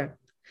together.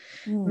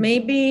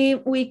 Maybe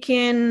we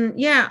can,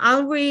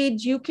 I'll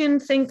read, you can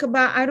think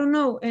about, I don't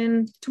know.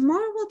 And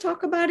tomorrow we'll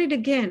talk about it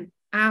again.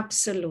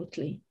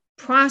 Absolutely.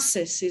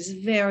 Process is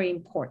very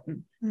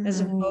important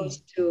as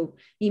opposed to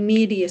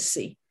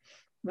immediacy,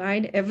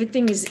 right?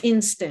 Everything is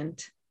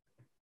instant.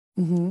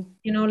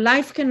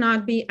 Life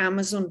cannot be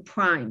Amazon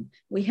Prime.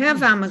 We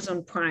have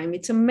Amazon Prime.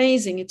 It's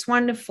amazing. It's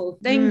wonderful.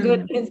 Thank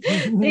goodness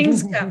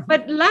things come.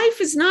 But life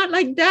is not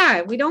like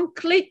that. We don't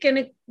click and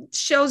it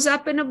shows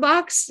up in a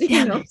box. It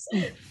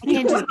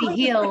can't just be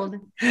healed.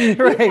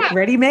 Right.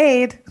 Ready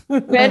made.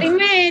 Ready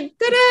made.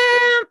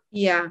 Ta-da!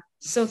 Yeah.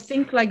 So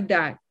think like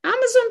that.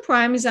 Amazon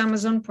Prime is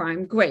Amazon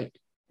Prime. Great.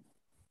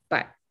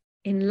 But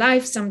in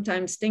life,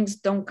 sometimes things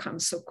don't come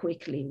so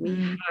quickly. We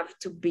have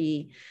to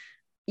be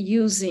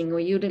using or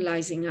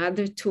utilizing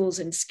other tools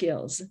and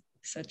skills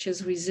such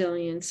as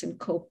resilience and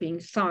coping,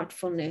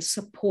 thoughtfulness,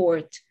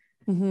 support,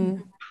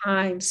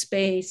 time,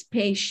 space,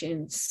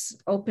 patience,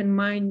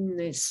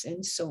 open-mindedness,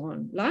 and so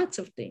on. Lots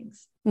of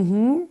things.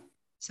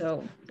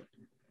 So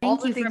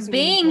thank you for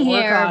being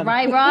here,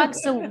 right, Rox?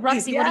 So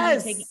Roxy,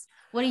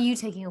 what are you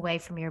taking away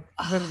from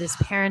this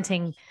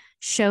parenting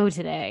show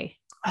today?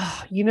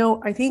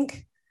 I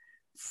think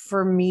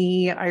for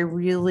me, I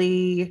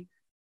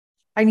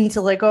need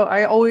to let go.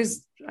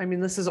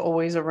 This is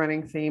always a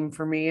running theme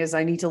for me is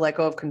I need to let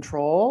go of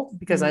control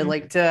because I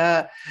like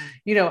to,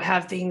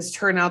 have things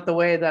turn out the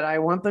way that I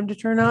want them to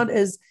turn out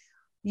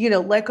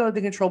let go of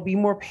the control, be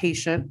more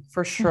patient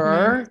for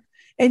sure.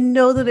 And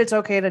know that it's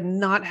okay to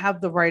not have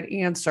the right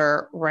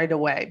answer right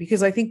away.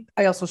 Because I think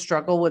I also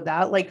struggle with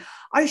that. Like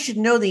I should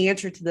know the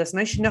answer to this and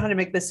I should know how to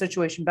make this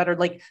situation better.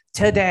 Like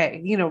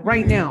today,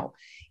 right now.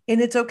 And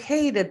it's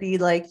okay to be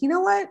like, you know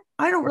what?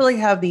 I don't really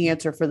have the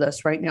answer for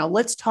this right now.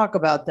 Let's talk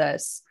about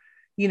this,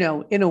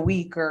 in a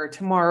week or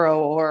tomorrow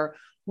or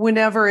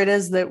whenever it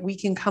is that we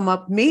can come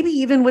up, maybe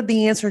even with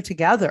the answer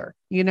together,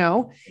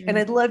 and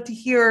I'd love to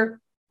hear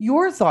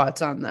your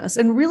thoughts on this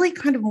and really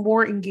kind of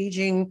more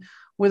engaging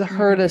with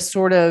her to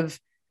sort of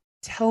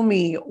tell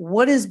me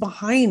what is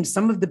behind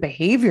some of the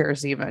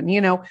behaviors,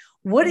 even,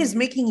 what is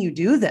making you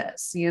do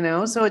this,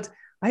 So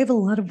I have a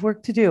lot of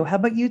work to do. How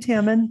about you,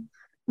 Tammin?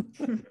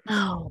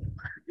 Oh,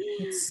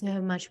 it's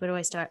so much. Where do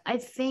I start? I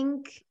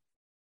think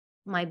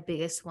my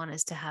biggest one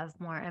is to have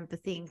more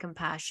empathy and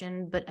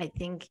compassion, but I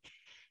think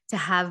to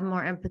have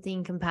more empathy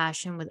and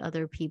compassion with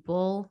other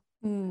people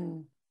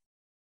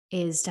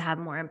is to have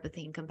more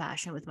empathy and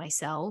compassion with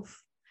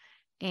myself.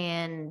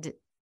 And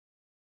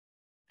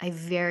I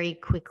very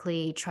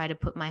quickly try to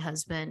put my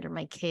husband or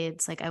my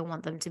kids, like I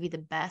want them to be the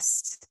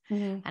best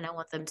and I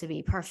want them to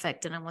be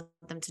perfect and I want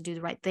them to do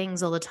the right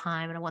things all the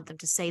time and I want them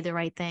to say the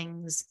right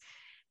things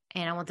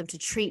and I want them to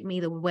treat me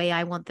the way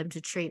I want them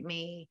to treat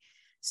me.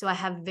 So I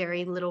have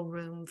very little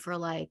room for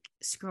like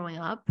screwing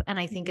up. And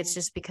I think it's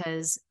just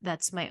because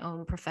that's my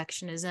own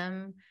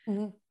perfectionism.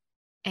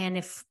 And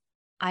if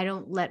I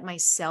don't let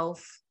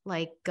myself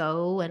like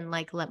go and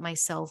like let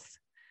myself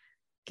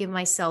give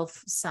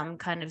myself some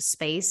kind of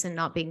space and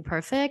not being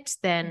perfect,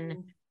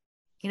 then,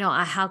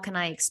 how can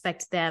I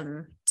expect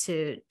them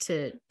to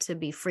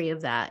be free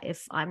of that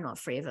if I'm not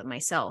free of it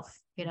myself,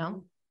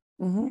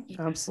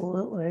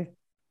 Absolutely.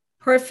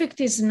 Perfect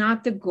is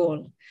not the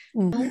goal.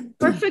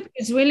 Perfect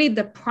is really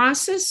the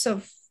process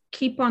of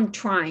keep on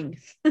trying.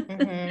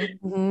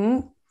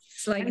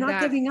 It's like not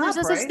giving up.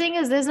 There's no such thing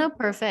as there's no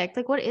perfect.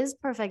 Like, what is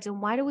perfect,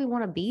 and why do we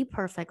want to be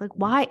perfect? Like,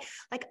 why?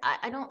 Like,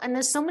 I don't. And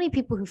there's so many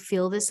people who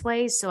feel this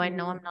way. So I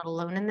know I'm not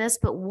alone in this.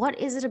 But what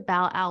is it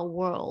about our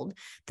world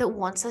that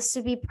wants us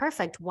to be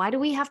perfect? Why do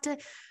we have to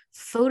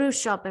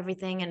Photoshop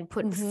everything and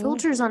put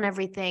filters on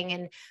everything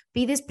and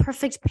be this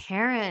perfect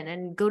parent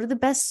and go to the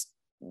best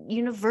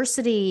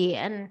university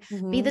and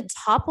be the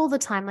top all the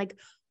time? Like,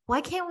 why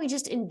can't we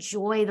just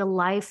enjoy the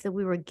life that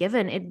we were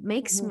given? It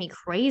makes me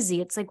crazy.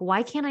 It's like,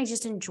 why can't I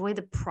just enjoy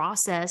the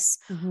process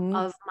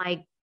of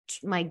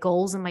my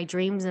goals and my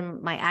dreams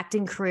and my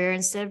acting career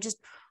instead of just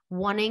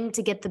wanting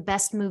to get the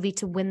best movie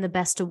to win the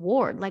best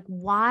award? Like,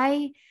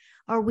 why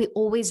are we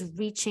always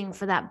reaching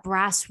for that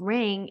brass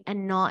ring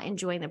and not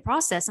enjoying the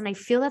process? And I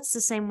feel that's the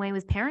same way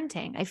with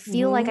parenting. I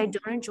feel like I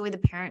don't enjoy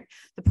the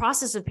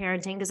process of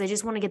parenting because I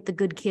just want to get the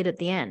good kid at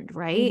the end,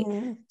 right?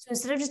 So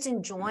instead of just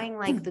enjoying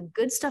like the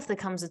good stuff that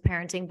comes with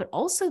parenting, but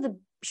also the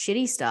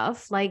shitty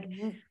stuff, like,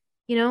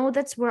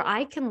 that's where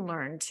I can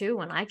learn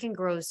too, and I can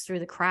grow through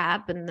the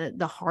crap and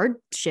the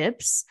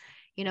hardships.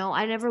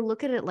 I never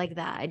look at it like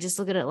that. I just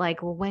look at it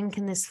like, well, when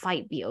can this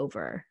fight be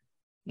over?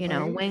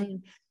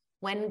 When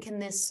can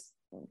this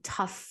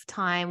tough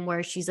time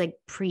where she's like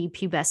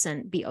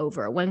pre-pubescent be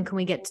over? When can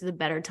we get to the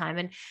better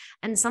time?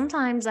 And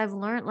sometimes I've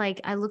learned, like,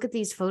 I look at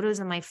these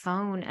photos on my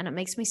phone and it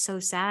makes me so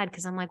sad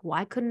because I'm like,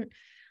 why couldn't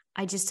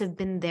I just have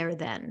been there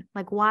then?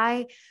 Like,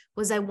 why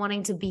was I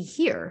wanting to be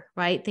here,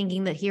 right?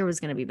 Thinking that here was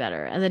going to be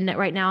better. And then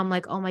right now I'm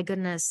like, oh my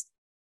goodness,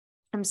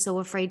 I'm so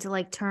afraid to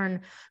like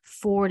turn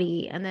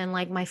 40. And then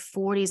like my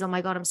 40s, oh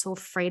my God, I'm so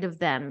afraid of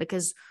them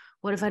because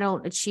what if I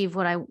don't achieve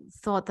what I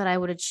thought that I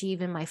would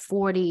achieve in my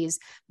 40s?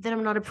 Then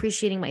I'm not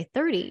appreciating my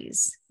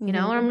 30s, and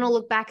I'm going to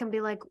look back and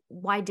be like,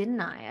 why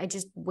didn't I? I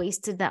just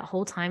wasted that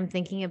whole time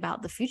thinking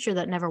about the future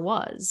that never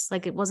was.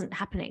 Like, it wasn't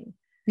happening.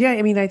 Yeah.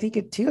 I mean, I think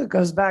it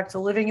goes back to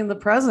living in the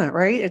present,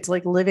 right? It's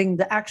like living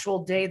the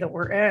actual day that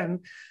we're in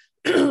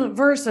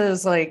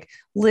versus like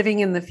living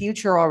in the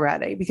future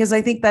already, because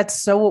I think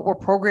that's so what we're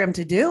programmed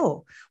to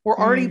do. We're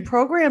already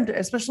programmed,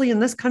 especially in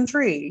this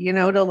country,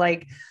 to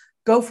like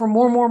go for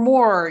more,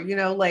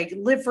 like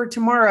live for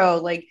tomorrow,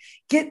 like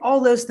get all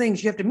those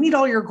things. You have to meet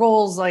all your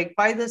goals like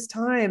by this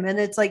time. And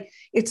it's like,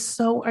 it's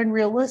so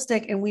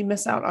unrealistic and we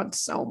miss out on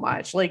so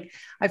much. Like,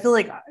 I feel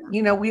like,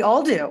 we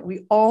all do.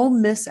 We all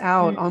miss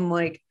out on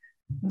like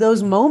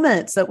those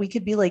moments that we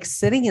could be like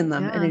sitting in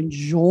them and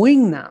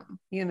enjoying them,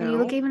 And you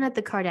look even at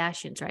the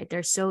Kardashians, right?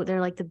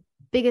 They're like the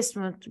biggest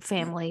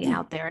family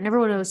out there and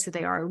everyone knows who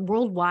they are.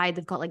 Worldwide,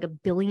 they've got like 1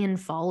 billion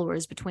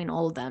followers between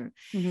all of them.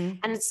 And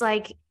it's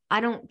like, I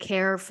don't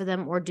care for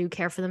them or do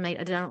care for them. I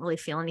don't really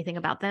feel anything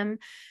about them,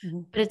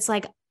 but it's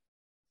like,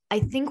 I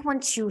think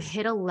once you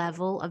hit a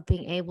level of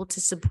being able to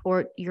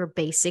support your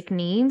basic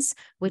needs,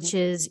 which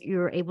is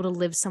you're able to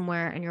live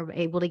somewhere and you're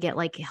able to get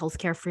like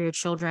healthcare for your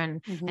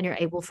children and you're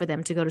able for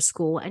them to go to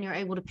school and you're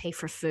able to pay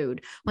for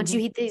food. Once you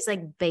hit these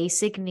like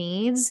basic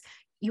needs,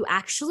 you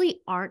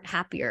actually aren't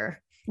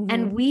happier.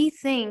 And we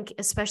think,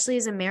 especially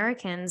as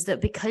Americans,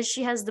 that because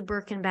she has the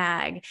Birkin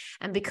bag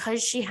and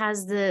because she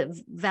has the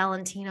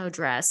Valentino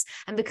dress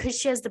and because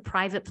she has the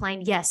private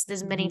plane, yes,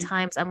 there's many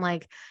times I'm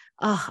like,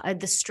 oh,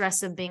 the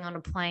stress of being on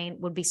a plane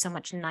would be so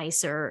much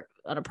nicer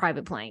on a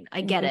private plane. I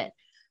get it.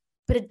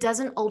 But it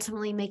doesn't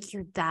ultimately make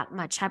you that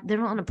much happy. They're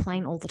not on a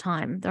plane all the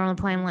time. They're on a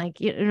plane like,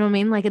 you know what I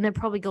mean? Like, and they're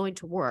probably going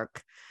to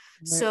work.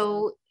 Right.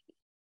 So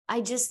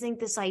I just think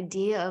this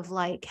idea of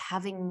like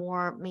having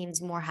more means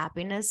more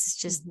happiness is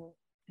just,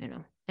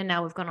 And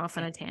now we've gone off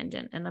on a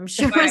tangent, and I'm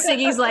sure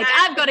Siggy's like,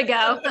 I've got to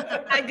go.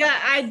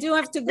 I do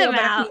have to go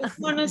back. I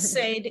want to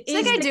say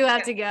I do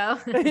have to go.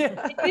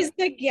 It is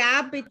the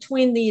gap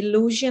between the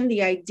illusion,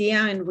 the idea,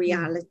 and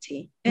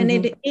reality. And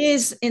it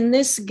is in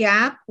this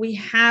gap, we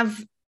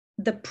have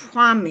the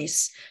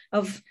promise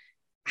of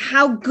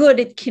how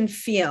good it can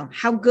feel,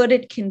 how good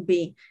it can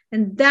be.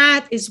 And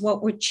that is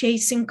what we're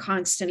chasing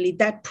constantly.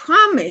 That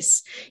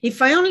promise,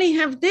 if I only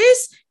have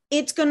this,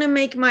 it's going to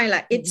make my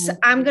life.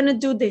 I'm going to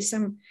do this.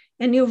 And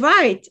you're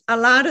right. A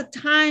lot of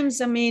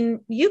times, I mean,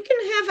 you can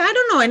have, I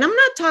don't know, and I'm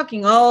not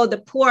talking,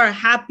 the poor are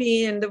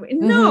happy.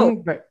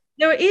 No,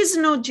 there is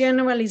no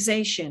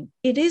generalization.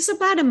 It is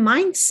about a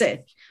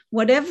mindset.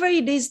 Whatever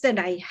it is that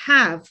I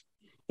have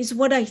is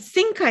what I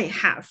think I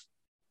have,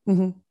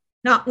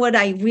 not what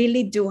I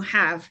really do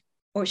have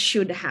or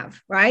should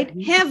have, right?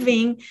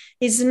 Having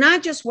is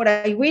not just what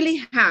I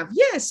really have.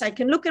 Yes, I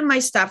can look at my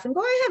stuff and go,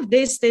 I have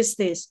this.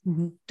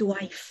 Do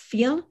I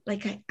feel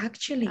like I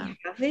actually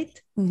have it?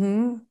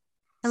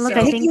 And look,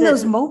 taking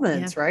those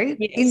moments, right?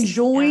 Yes.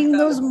 Enjoying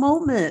those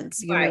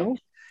moments, you know?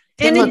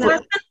 And it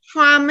doesn't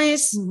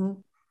promise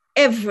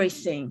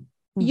everything.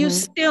 You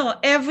still,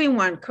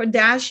 everyone,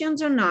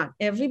 Kardashians or not,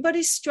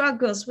 everybody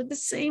struggles with the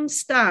same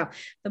stuff.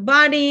 The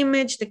body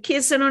image, the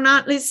kids that are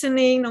not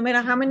listening, no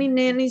matter how many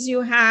nannies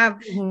you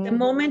have, the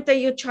moment that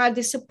your child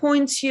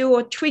disappoints you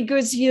or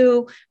triggers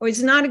you, or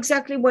is not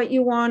exactly what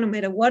you want, no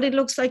matter what it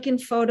looks like in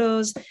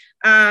photos,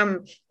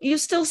 you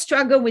still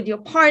struggle with your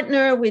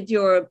partner, with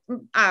your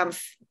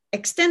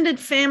extended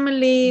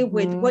family,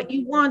 with what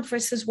you want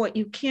versus what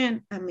you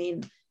can. I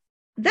mean,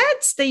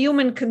 that's the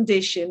human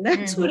condition.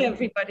 That's what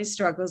everybody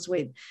struggles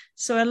with.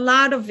 So a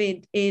lot of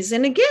it is,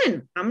 and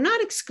again, I'm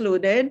not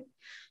excluded.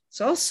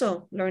 It's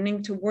also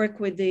learning to work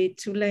with it,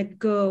 to let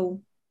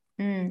go,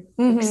 to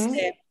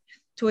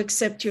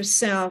accept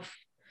yourself,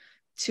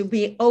 to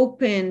be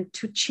open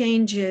to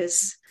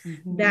changes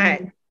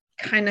that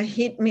kind of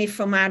hit me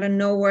from out of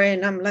nowhere,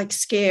 and I'm like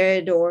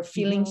scared or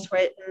feeling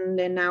threatened,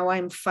 and now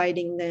I'm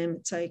fighting them.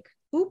 It's like,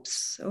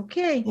 oops,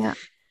 okay. Yeah.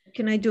 What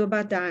can I do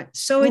about that?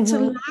 So it's a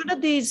lot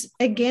of these,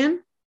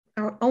 again,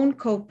 our own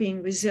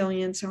coping,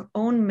 resilience, our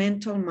own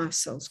mental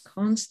muscles,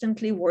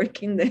 constantly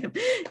working them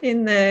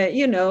in the,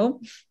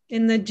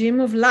 in the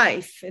gym of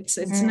life. It's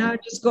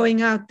not just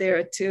going out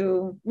there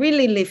to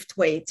really lift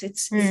weights.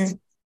 It's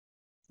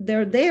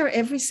they're there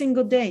every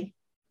single day.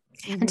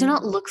 And to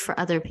not look for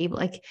other people.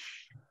 Like,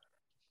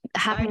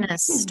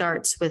 happiness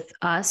starts with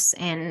us.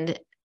 And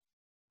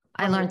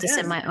I learned this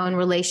in my own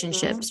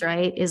relationships,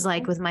 right? Is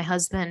like with my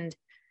husband,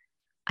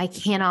 I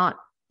cannot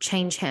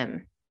change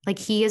him. Like,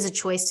 he has a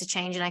choice to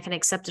change, and I can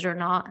accept it or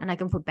not. And I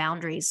can put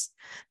boundaries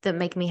that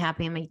make me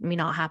happy and make me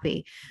not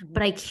happy,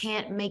 but I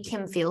can't make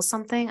him feel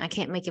something. I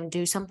can't make him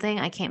do something.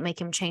 I can't make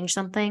him change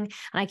something. And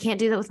I can't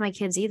do that with my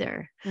kids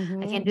either.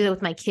 I can't do that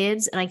with my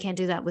kids, and I can't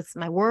do that with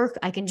my work.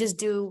 I can just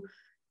do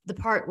the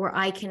part where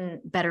I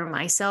can better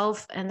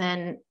myself. And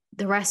then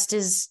the rest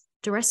is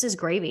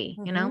gravy,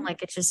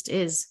 like it just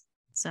is.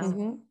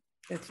 So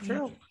it's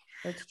true.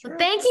 That's true. Well,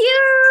 thank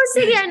you,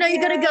 Siggy. I know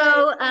you gotta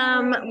go.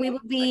 We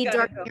will be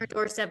dark on your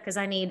doorstep because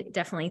I need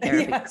definitely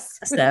therapy. Yes.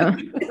 So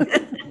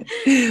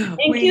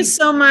thank you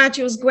so much.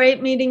 It was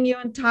great meeting you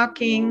and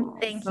talking.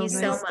 Thank you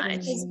so much.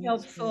 It was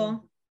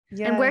helpful.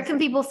 Yes. And where can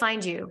people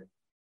find you?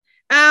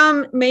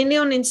 Mainly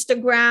on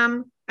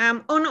Instagram.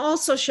 On all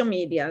social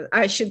media,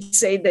 I should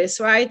say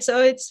this, right?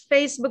 So it's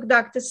Facebook,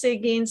 Dr.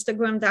 Siggy,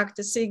 Instagram,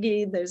 Dr.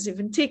 Siggy. There's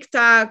even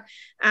TikTok.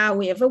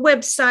 We have a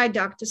website,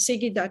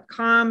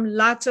 drsiggy.com.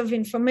 Lots of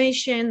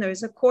information.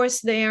 There's a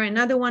course there.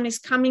 Another one is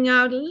coming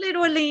out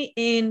literally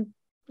in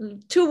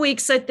 2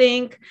 weeks, I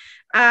think.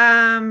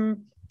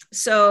 And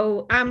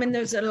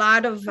there's a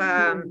lot of,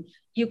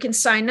 you can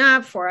sign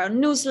up for our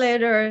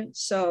newsletter.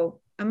 So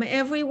I'm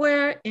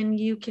everywhere, and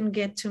you can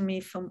get to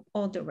me from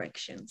all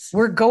directions.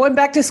 We're going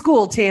back to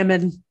school,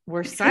 Tammin.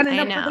 We're signing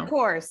up for the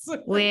course.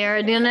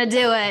 We're going to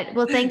do it.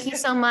 Well, thank you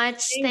so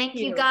much. Thank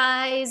you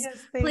guys. Yes,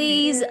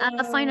 Please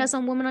find us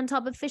on Women on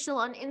Top Official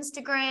on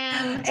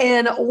Instagram.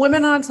 And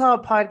Women on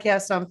Top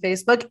Podcast on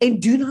Facebook. And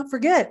do not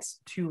forget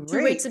to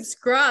rate,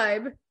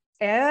 subscribe,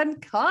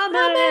 and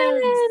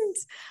comment.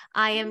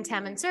 I am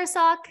Tammin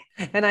Sursock.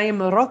 And I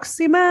am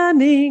Roxy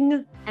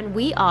Manning. And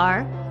we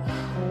are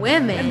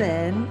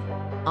Women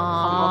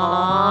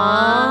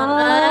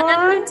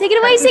Take it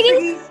away,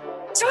 Siggy.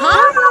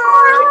 Top.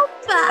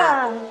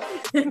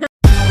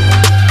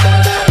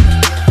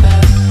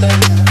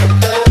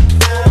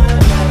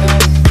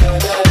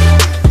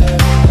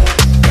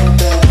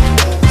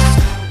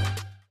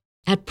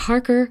 At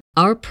Parker,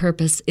 our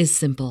purpose is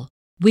simple.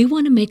 We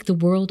want to make the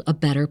world a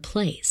better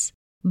place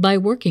by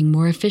working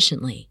more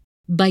efficiently,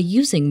 by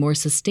using more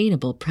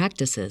sustainable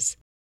practices,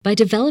 by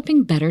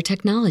developing better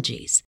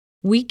technologies.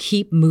 We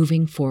keep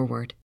moving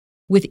forward.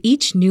 With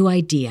each new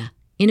idea,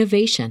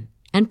 innovation,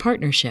 and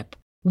partnership,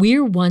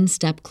 we're one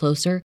step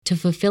closer to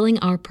fulfilling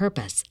our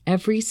purpose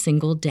every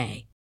single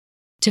day.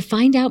 To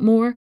find out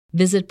more,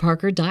 visit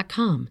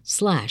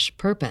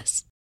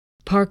parker.com/purpose.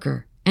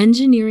 Parker,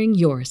 engineering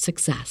your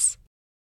success.